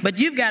free, but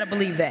you've got to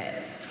believe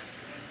that.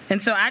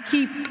 And so I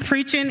keep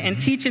preaching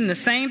and teaching the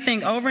same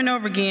thing over and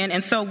over again.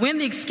 And so when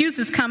the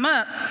excuses come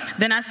up,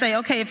 then I say,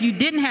 okay, if you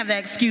didn't have that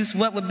excuse,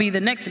 what would be the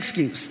next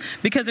excuse?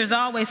 Because there's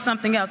always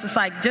something else. It's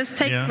like, just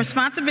take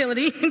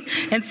responsibility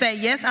and say,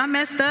 yes, I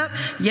messed up.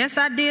 Yes,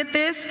 I did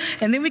this.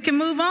 And then we can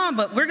move on.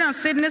 But we're going to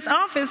sit in this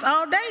office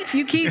all day if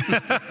you keep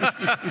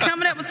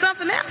coming up with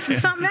something else and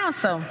something else.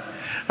 So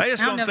I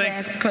just don't know think, if I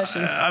asked the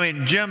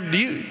question. Jim,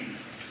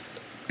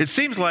 it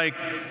seems like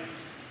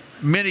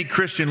many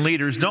Christian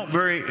leaders don't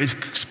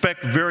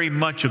expect very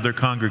much of their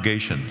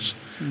congregations,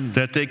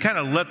 that they kind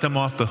of let them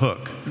off the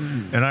hook.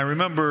 And I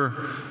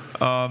remember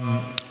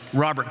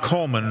Robert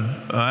Coleman,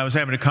 I was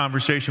having a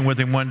conversation with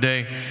him one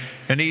day,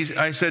 and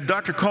I said,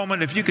 Dr.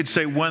 Coleman, if you could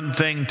say one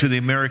thing to the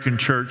American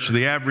church,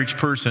 the average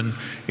person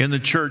in the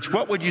church,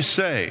 what would you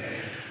say?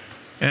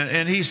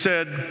 And he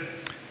said,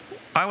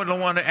 I would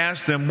want to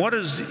ask them, what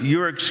is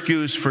your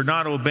excuse for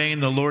not obeying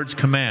the Lord's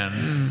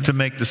command to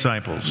make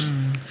disciples?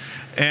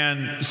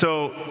 And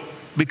so,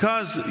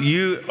 because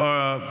you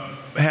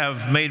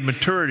have made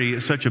maturity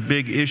such a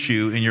big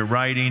issue in your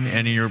writing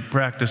and in your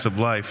practice of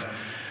life,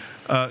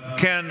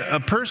 can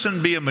a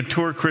person be a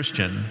mature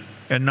Christian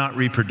and not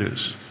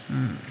reproduce?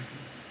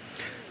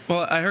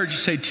 Well, I heard you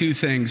say two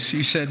things.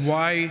 You said,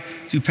 why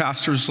do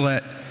pastors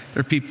let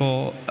their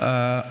people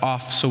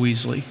off so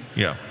easily?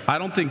 Yeah. I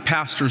don't think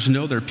pastors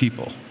know their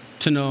people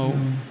to know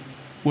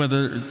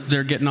whether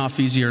they're getting off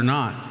easy or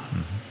not.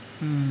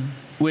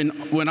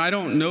 When I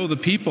don't know the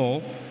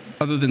people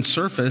other than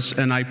surface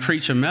and I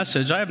preach a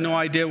message, I have no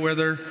idea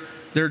whether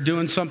they're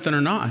doing something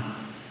or not.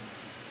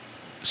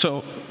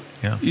 So,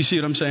 you see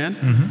what I'm saying?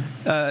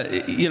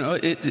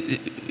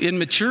 In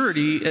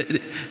maturity,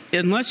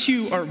 unless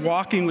you are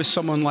walking with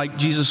someone like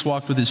Jesus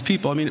walked with his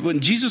people. I mean, when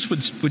Jesus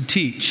would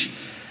teach,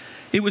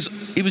 it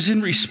was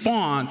in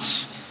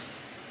response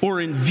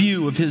or in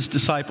view of his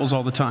disciples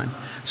all the time.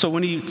 So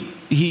when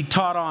he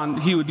taught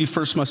on he would be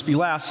first, must be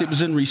last, it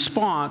was in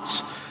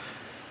response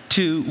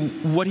to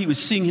what he was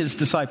seeing his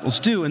disciples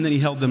do, and then he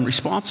held them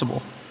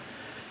responsible.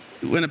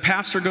 When a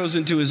pastor goes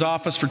into his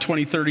office for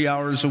 20, 30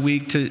 hours a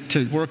week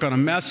to work on a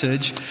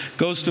message,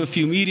 goes to a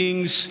few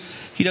meetings,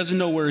 he doesn't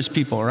know where his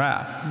people are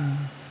at,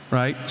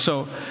 right?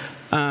 So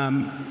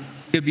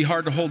it'd be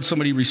hard to hold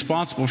somebody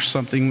responsible for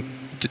something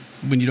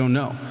when you don't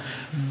know.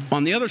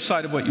 On the other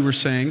side of what you were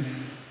saying,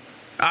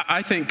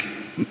 I think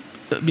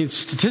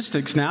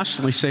statistics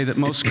nationally say that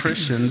most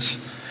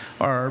Christians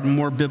are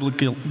more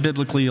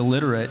biblically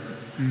illiterate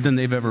than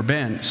they've ever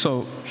been.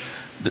 So,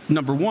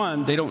 number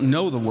one, they don't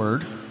know the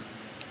word.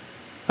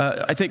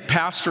 I think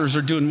pastors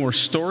are doing more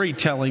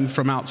storytelling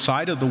from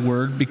outside of the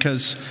word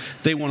because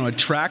they want to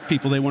attract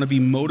people. They want to be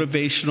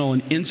motivational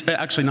and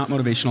actually not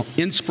motivational,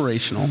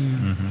 inspirational.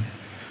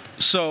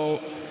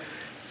 So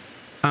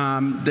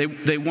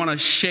they want to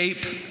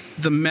shape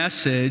the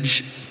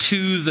message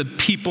to the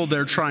people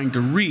they're trying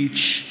to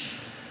reach,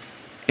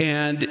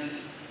 and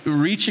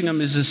reaching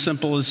them is as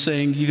simple as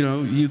saying,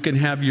 you can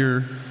have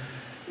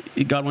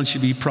God wants you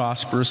to be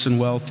prosperous and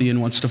wealthy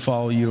and wants to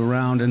follow you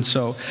around. And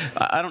so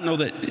I don't know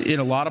that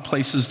in a lot of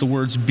places the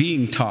word's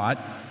being taught.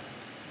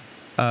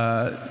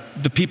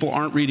 The people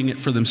aren't reading it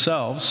for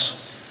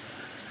themselves.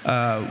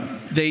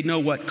 They know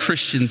what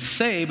Christians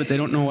say, but they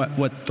don't know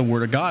what the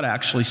Word of God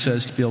actually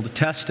says to be able to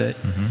test it.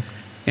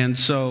 And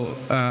so,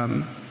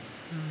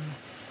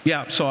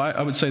 so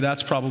I would say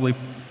that's probably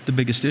the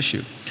biggest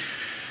issue.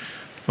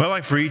 Well, I'd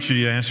like for each of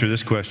you to answer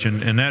this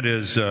question, and that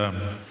is,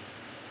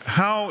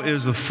 how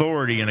is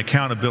authority and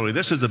accountability?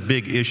 This is a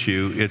big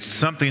issue. It's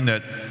something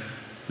that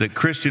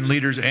Christian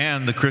leaders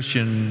and the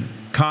Christian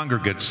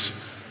congregates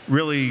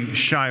really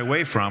shy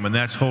away from, and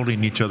that's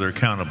holding each other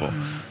accountable.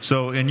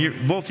 So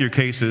in both your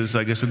cases,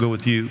 I guess we'll go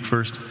with you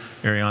first,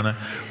 Ariyana.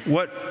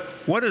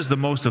 What is the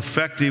most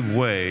effective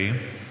way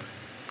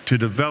to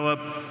develop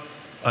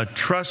a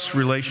trust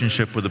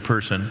relationship with a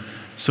person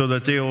so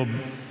that they will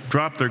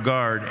drop their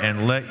guard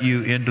and let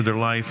you into their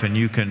life, and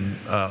you can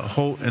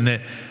hold, and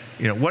that,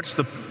 what's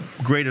the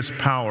greatest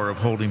power of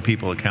holding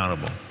people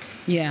accountable?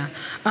 Yeah.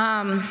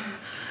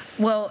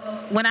 Well,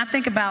 when I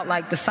think about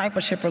like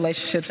discipleship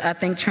relationships, I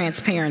think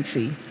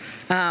transparency.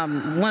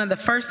 One of the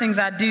first things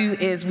I do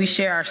is we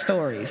share our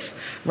stories,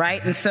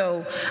 right? And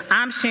so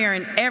I'm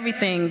sharing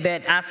everything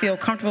that I feel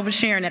comfortable with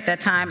sharing at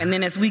that time. And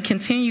then as we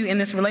continue in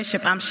this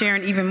relationship, I'm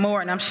sharing even more,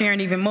 and I'm sharing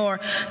even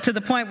more, to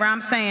the point where I'm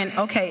saying,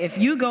 okay, if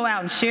you go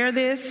out and share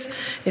this,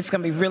 it's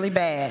going to be really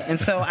bad. And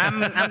so I'm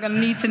going to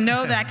need to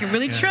know that I can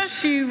really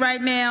trust you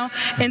right now.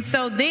 And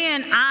so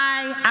then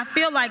I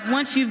feel like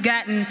once you've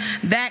gotten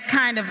that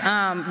kind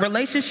of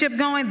relationship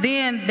going,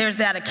 then there's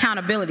that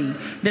accountability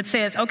that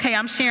says, okay,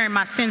 I'm sharing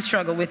my sin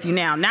struggle with you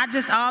now. Not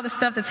just all the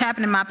stuff that's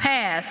happened in my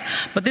past,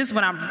 but this is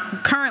what I'm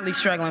currently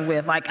struggling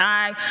with. Like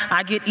I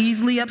get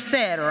easily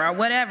upset or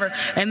whatever,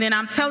 and then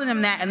I'm telling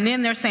them that, and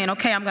then they're saying,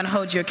 okay, I'm going to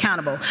hold you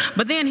accountable.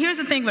 But then here's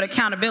the thing with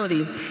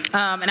accountability,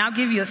 and I'll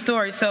give you a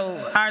story. So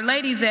our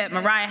ladies at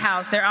Mariah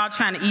House, they're all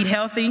trying to eat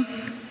healthy.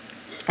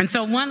 And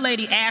so one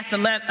lady asked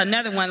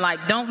another one,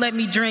 like, don't let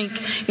me drink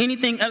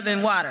anything other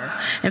than water.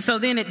 And so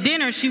then at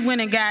dinner, she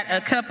went and got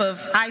a cup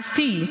of iced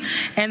tea.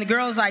 And the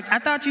girl was like, I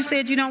thought you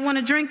said you don't want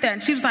to drink that.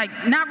 And she was like,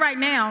 not right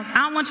now. I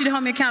don't want you to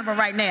hold me accountable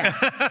right now. And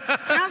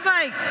I was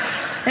like,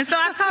 and so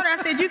I told her, I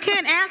said, you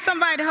can't ask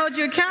somebody to hold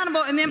you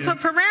accountable and then put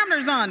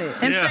parameters on it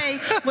and say,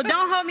 well,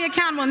 don't hold me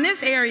accountable in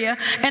this area.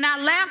 And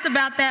I laughed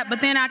about that,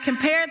 but then I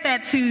compared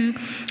that to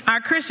our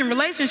Christian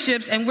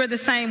relationships, and we're the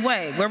same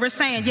way, where we're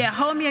saying, yeah,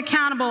 hold me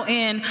accountable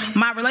in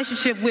my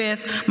relationship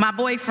with my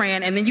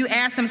boyfriend, and then you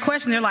ask them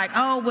questions, they're like,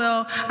 oh,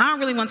 well, I don't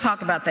really want to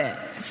talk about that.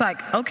 It's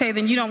like, okay,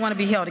 then you don't want to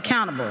be held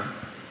accountable.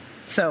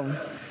 So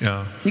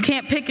you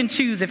can't pick and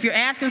choose. If you're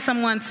asking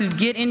someone to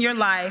get in your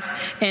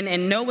life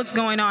and know what's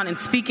going on and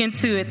speak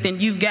into it, then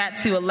you've got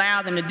to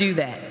allow them to do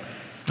that.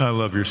 I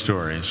love your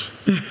stories.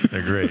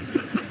 They're great.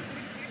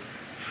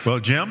 Well,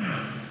 Jim?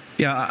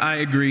 Yeah, I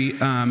agree.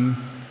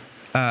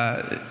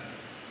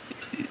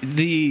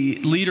 The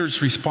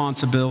leader's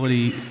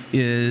responsibility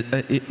is,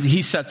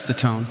 he sets the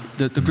tone.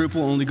 The group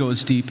will only go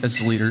as deep as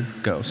the leader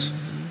goes.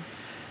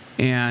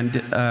 And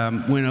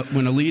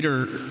when a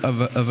leader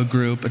of a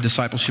group, a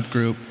discipleship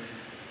group,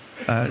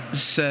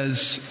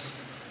 shares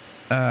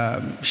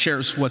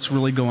what's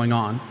really going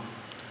on,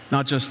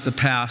 not just the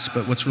past,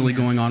 but what's really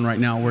going on right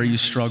now, where you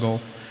struggle,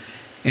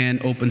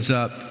 and opens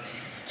up,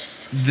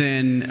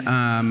 then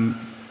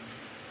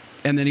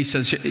and then he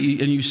says, and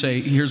you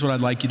say, here's what I'd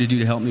like you to do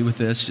to help me with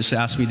this. Just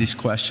ask me these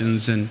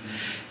questions. And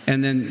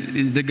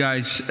then the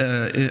guys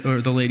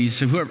or the ladies,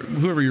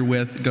 whoever you're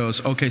with,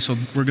 goes, okay, so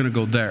we're going to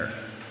go there.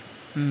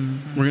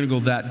 Mm-hmm. We're going to go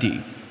that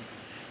deep.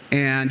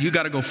 And you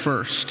got to go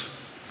first.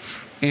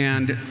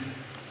 And,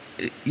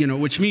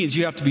 which means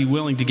you have to be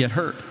willing to get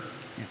hurt.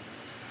 Yeah.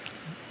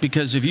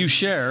 Because if you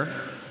share,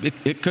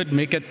 it could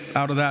make it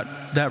out of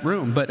that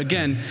room. But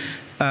again,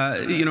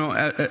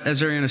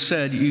 as Ariyana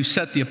said, you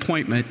set the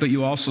appointment, but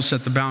you also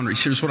set the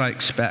boundaries. Here's what I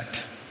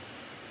expect.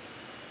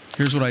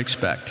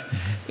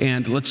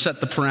 And let's set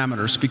the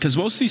parameters, because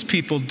most of these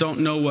people don't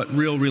know what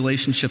real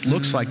relationship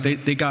looks like.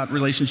 They got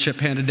relationship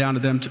handed down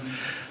to them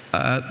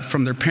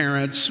from their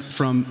parents,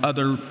 from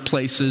other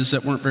places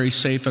that weren't very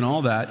safe and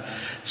all that.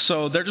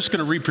 So they're just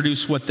going to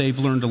reproduce what they've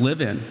learned to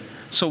live in.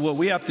 So what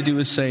we have to do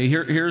is say,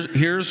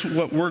 here's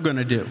what we're going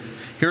to do.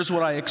 Here's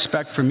what I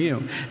expect from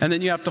you. And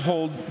then you have to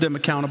hold them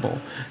accountable.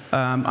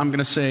 I'm going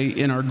to say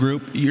in our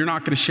group, you're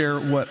not going to share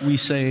what we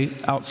say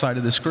outside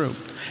of this group.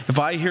 If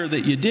I hear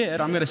that you did,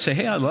 I'm going to say,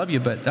 hey, I love you,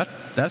 but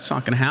that's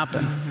not going to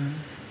happen. Mm-hmm.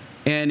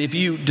 And if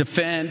you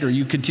defend or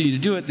you continue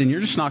to do it, then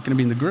you're just not going to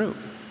be in the group,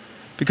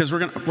 because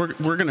we're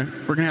going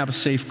to have a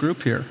safe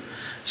group here.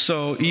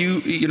 So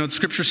the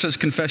Scripture says,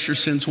 confess your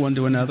sins one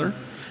to another.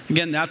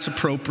 Again, that's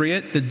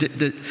appropriate.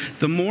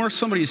 The more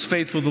somebody is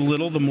faithful with a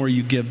little, the more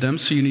you give them.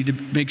 So you need to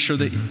make sure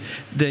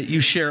that you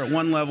share at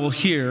one level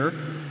here,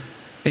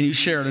 and you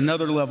share at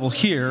another level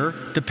here,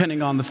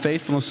 depending on the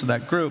faithfulness of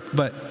that group.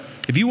 But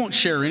if you won't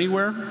share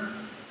anywhere,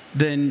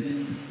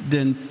 then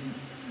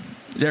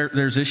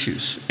there's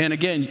issues. And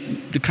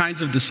again, the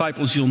kinds of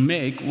disciples you'll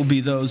make will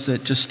be those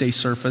that just stay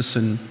surface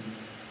and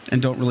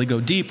don't really go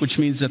deep, which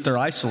means that they're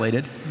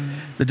isolated.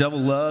 The devil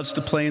loves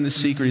to play in the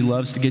secret. He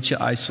loves to get you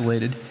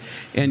isolated.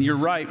 And you're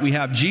right, we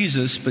have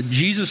Jesus, but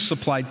Jesus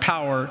supplied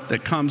power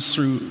that comes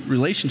through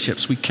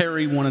relationships. We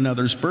carry one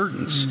another's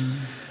burdens.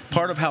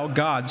 Part of how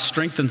God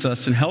strengthens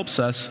us and helps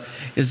us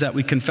is that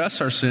we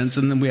confess our sins,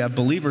 and then we have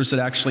believers that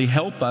actually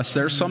help us.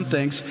 There are some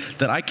things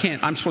that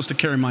I'm supposed to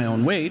carry my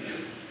own weight,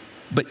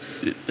 but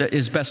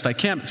as best I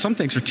can. But some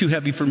things are too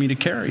heavy for me to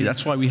carry.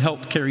 That's why we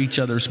help carry each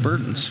other's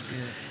burdens.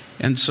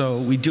 And so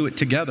we do it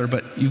together,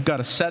 but you've got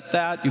to set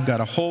that, you've got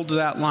to hold to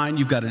that line,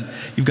 you've got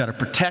to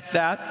protect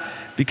that,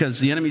 because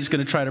the enemy's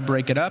going to try to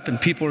break it up,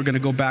 and people are going to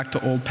go back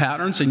to old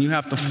patterns, and you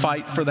have to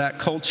fight for that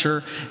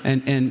culture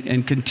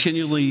and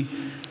continually,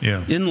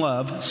 in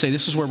love, say,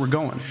 this is where we're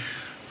going.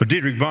 But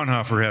Dietrich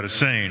Bonhoeffer had a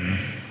saying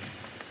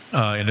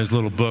in his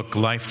little book,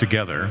 Life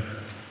Together,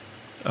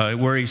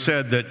 where he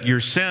said that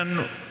your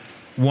sin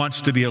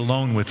wants to be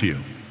alone with you.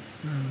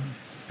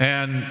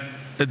 And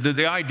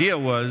the idea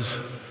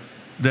was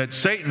that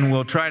Satan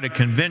will try to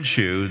convince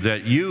you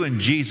that you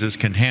and Jesus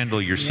can handle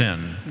your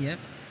sin. Yep.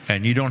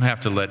 And you don't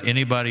have to let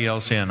anybody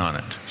else in on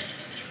it.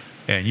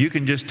 And you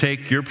can just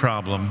take your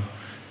problem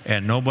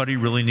and nobody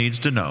really needs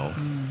to know.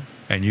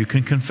 And you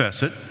can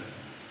confess it.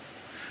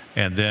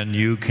 And then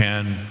you'll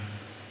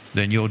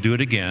do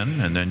it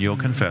again, and then you'll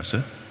confess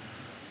it.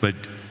 But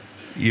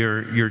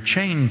you're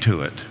chained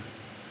to it.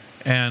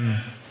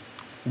 And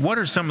what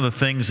are some of the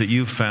things that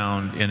you've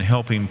found in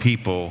helping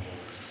people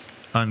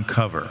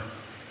uncover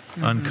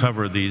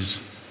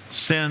these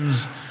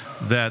sins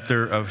that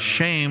they're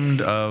ashamed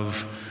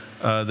of,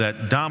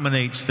 that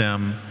dominates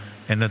them,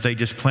 and that they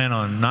just plan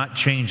on not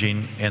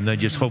changing, and they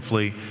just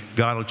hopefully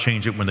God will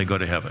change it when they go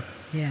to heaven?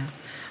 Yeah.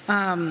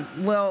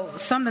 Well,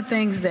 some of the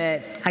things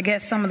that I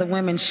guess some of the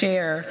women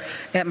share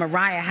at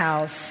Moriah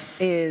House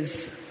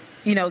is,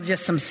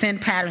 just some sin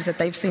patterns that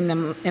they've seen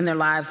them in their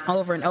lives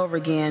over and over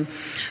again.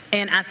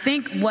 And I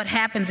think what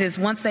happens is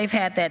once they've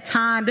had that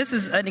time, this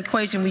is an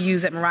equation we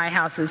use at Moriah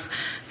House, is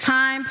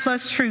time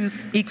plus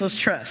truth equals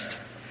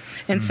trust.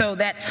 And so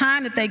that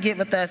time that they get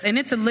with us, and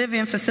it's a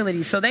live-in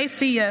facility, so they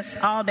see us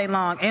all day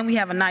long, and we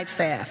have a night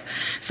staff.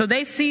 So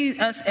they see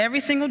us every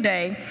single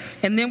day,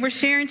 and then we're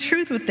sharing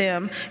truth with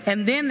them,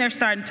 and then they're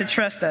starting to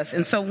trust us.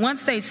 And so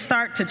once they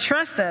start to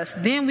trust us,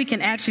 then we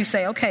can actually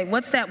say, okay,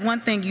 what's that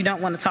one thing you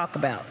don't want to talk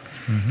about?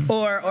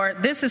 Or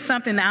this is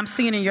something that I'm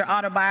seeing in your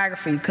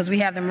autobiography, because we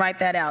have them write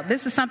that out.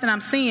 This is something I'm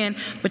seeing,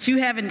 but you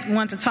haven't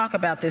wanted to talk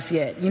about this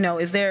yet.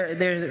 Is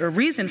there's a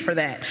reason for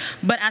that?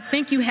 But I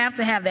think you have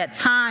to have that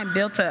time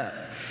built up.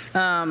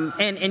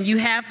 And you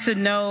have to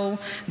know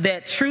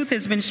that truth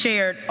has been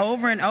shared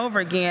over and over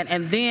again,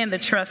 and then the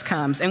trust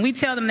comes. And we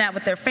tell them that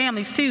with their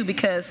families too,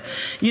 because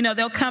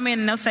they'll come in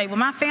and they'll say, well,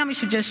 my family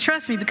should just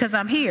trust me because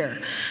I'm here.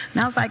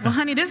 And I was like, well,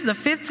 honey, this is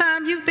the 5th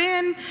time you've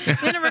been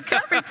in a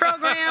recovery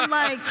program.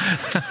 Like,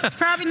 it's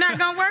probably not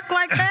gonna work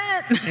like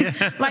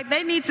that. Like,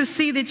 they need to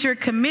see that you're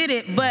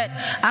committed. But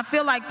I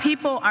feel like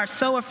people are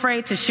so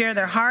afraid to share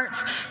their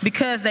hearts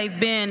because they've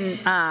been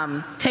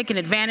taken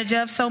advantage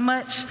of so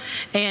much,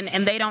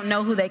 and they don't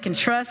know who they can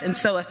trust. And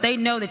so if they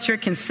know that you're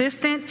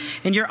consistent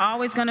and you're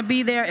always going to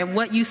be there and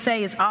what you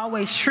say is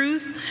always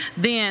truth,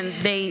 then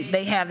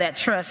they have that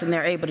trust and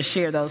they're able to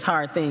share those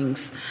hard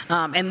things.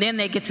 And then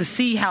they get to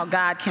see how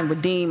God can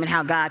redeem and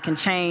how God can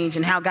change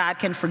and how God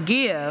can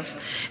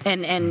forgive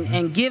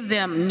and give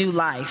them new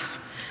life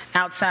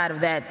outside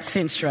of that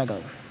sin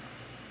struggle.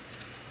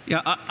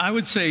 Yeah, I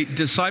would say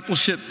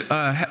discipleship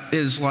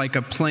is like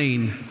a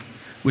plane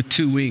with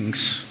 2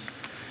 wings.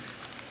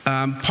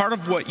 Part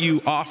of what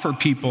you offer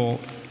people,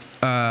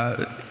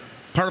 part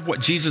of what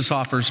Jesus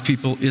offers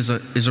people is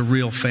a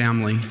real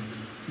family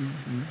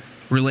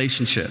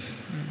relationship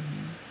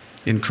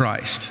in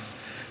Christ.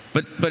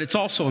 But it's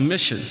also a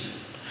mission.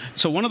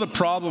 So one of the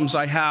problems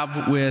I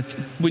have with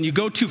when you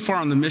go too far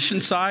on the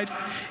mission side,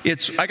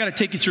 I got to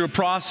take you through a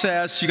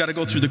process. You got to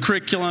go through the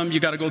curriculum. You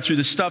got to go through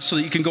the stuff so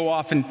that you can go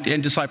off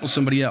and disciple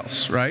somebody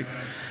else, right?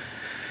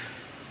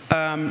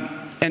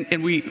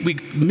 And we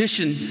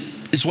mission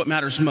is what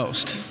matters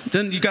most.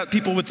 Then you got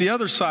people with the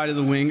other side of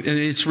the wing, and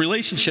it's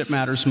relationship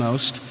matters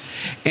most.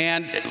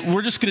 And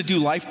we're just going to do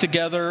life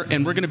together,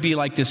 and we're going to be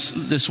like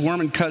this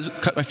worm and cousin.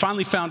 I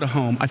finally found a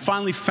home. I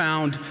finally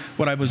found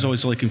what I was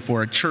always looking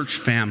for, a church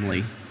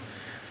family.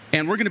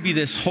 And we're going to be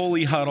this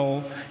holy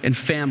huddle and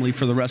family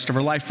for the rest of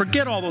our life.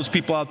 Forget all those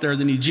people out there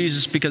that need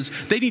Jesus, because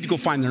they need to go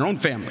find their own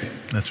family.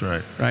 That's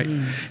right. Right?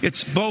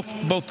 It's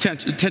both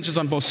tensions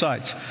on both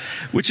sides,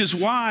 which is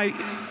why,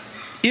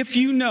 if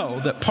you know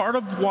that part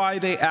of why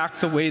they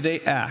act the way they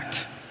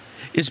act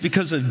is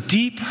because of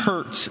deep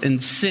hurts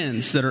and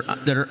sins that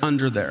are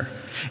under there,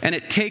 and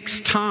it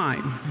takes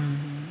time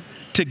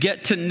to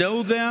get to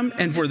know them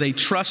and where they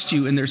trust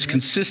you and there's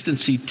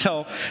consistency,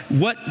 tell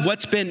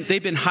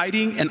they've been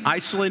hiding and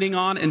isolating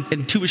on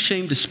and too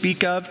ashamed to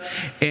speak of,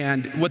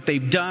 and what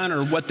they've done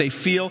or what they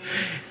feel.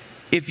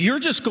 If you're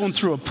just going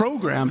through a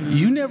program,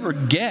 you never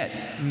get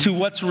to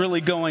what's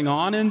really going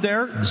on in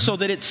there, so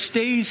that it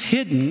stays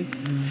hidden.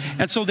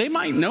 And so they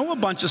might know a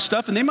bunch of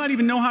stuff, and they might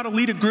even know how to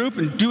lead a group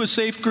and do a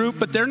safe group,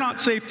 but they're not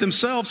safe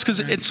themselves,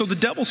 and so the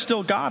devil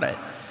still got it.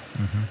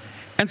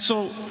 And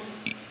so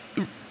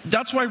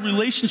that's why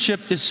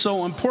relationship is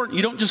so important.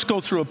 You don't just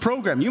go through a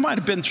program. You might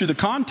have been through the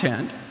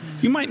content,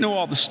 You might know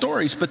all the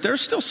stories, but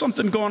there's still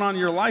something going on in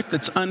your life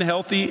that's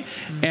unhealthy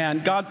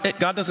and God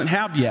doesn't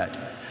have yet.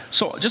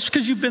 So just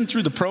because you've been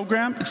through the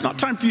program, it's not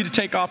time for you to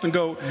take off and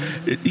go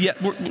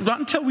yet. Not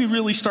until we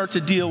really start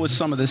to deal with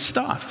some of this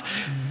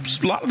stuff.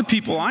 A lot of the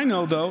people I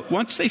know, though,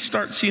 once they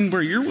start seeing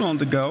where you're willing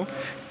to go,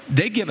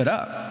 they give it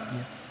up.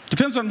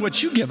 Depends on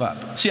what you give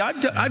up. See,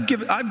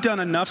 I've done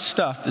enough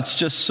stuff that's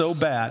just so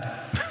bad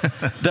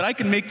that I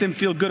can make them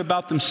feel good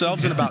about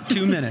themselves in about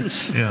 2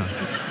 minutes. Yeah.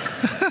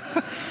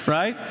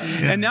 Right?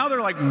 Yeah. And now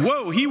they're like,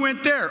 whoa, he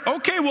went there.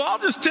 Okay, well, I'll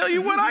just tell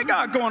you what I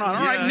got going on.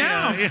 All right,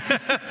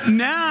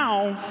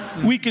 now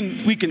we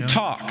can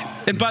talk.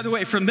 And by the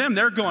way, from them,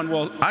 they're going,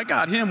 well, I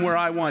got him where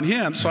I want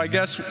him, so I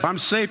guess I'm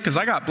safe because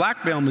I got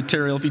blackmail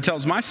material if he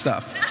tells my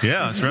stuff.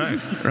 Yeah, that's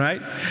right.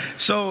 Right?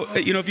 So,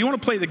 if you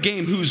want to play the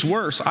game, who's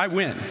worse, I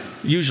win,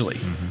 usually.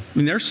 I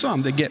mean, there's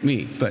some that get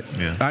me, but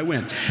I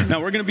win.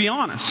 Now, we're going to be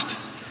honest.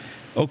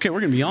 Okay, we're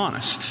going to be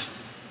honest.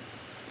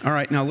 All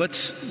right, now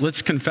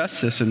let's confess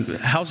this, and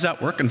how's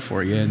that working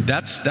for you? And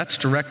that's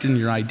directing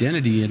your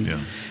identity,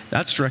 and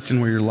that's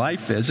directing where your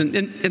life is.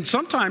 And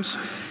sometimes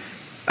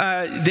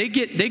they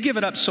give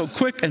it up so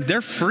quick, and they're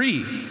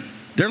free.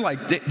 They're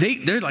like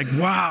they're like,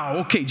 wow,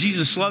 okay,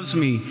 Jesus loves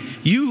me,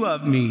 you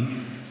love me.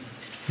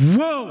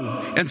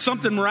 Whoa! And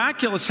something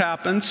miraculous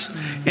happens,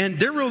 and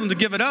they're willing to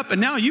give it up. And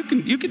now you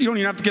don't even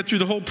have to get through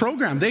the whole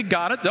program. They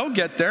got it. They'll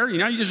get there.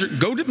 You just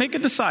go to make a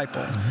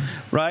disciple,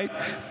 right?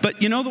 But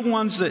the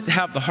ones that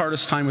have the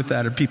hardest time with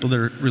that are people that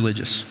are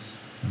religious,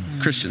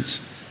 Christians.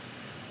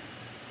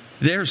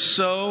 They're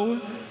so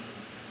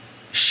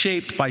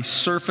shaped by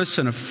surface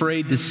and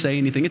afraid to say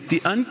anything.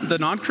 The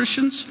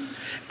non-Christians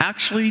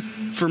actually,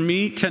 for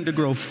me, tend to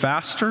grow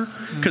faster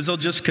because they'll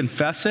just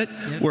confess it,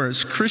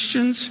 whereas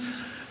Christians,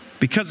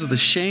 because of the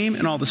shame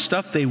and all the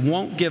stuff, they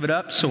won't give it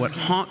up, so it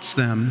haunts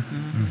them.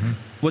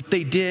 What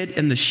they did,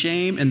 and the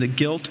shame and the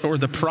guilt or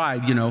the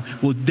pride,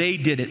 well, they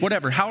did it,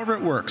 whatever, however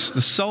it works.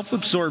 The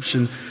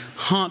self-absorption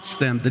haunts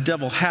them. The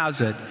devil has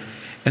it,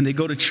 and they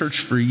go to church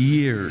for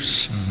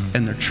years,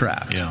 and they're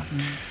trapped. Yeah.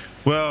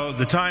 Well,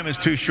 the time is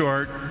too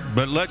short,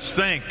 but let's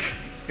thank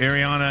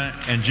Ariyana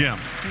and Jim.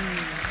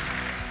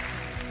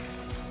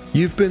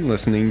 You've been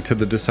listening to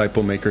the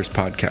Disciple Makers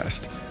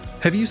podcast.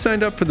 Have you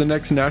signed up for the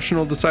next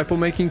National Disciple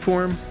Making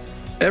Forum?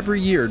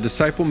 Every year,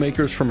 disciple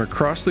makers from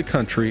across the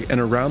country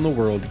and around the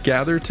world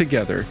gather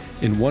together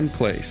in one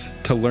place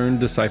to learn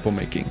disciple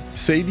making.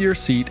 Save your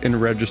seat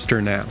and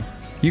register now.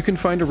 You can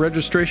find a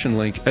registration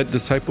link at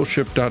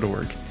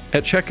discipleship.org.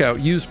 At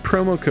checkout, use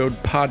promo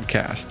code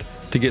PODCAST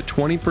to get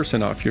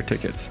 20% off your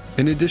tickets.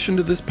 In addition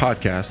to this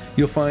podcast,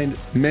 you'll find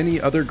many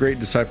other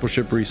great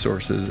discipleship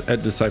resources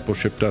at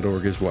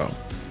discipleship.org as well.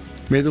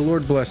 May the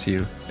Lord bless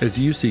you as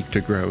you seek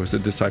to grow as a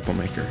disciple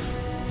maker.